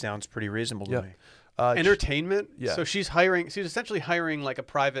 that sounds pretty reasonable to me. Entertainment? Yeah. So she's essentially hiring like a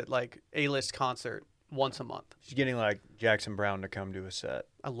private like A-list concert once a month. She's getting like Jackson Brown to come to a set.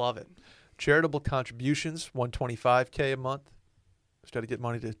 I love it. Charitable contributions, $125K a month. Just got to get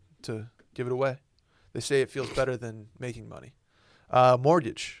money to give it away. They say it feels better than making money.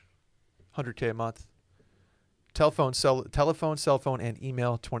 Mortgage, $100K a month. Telephone, cell phone, and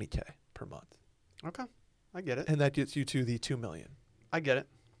email, $20K per month. Okay. I get it. And that gets you to the $2 million. I get it.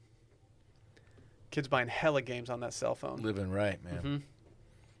 Kids buying hella games on that cell phone. Living right, man. Mm-hmm.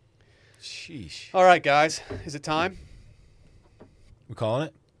 Sheesh. All right, guys. Is it time? We calling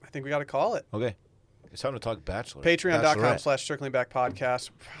it? I think we got to call it. Okay. It's time to talk Bachelor.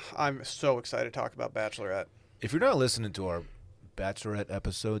 Patreon.com/circlingbackpodcast. I'm so excited to talk about Bachelorette. If you're not listening to our Bachelorette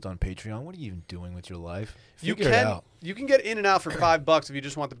episodes on Patreon, what are you even doing with your life? Figure it out. You can get in and out for $5 if you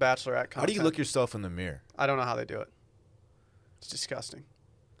just want the Bachelorette content. How do you look yourself in the mirror? I don't know how they do it. It's disgusting.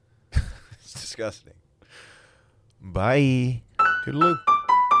 It's disgusting. Bye. Toodaloo.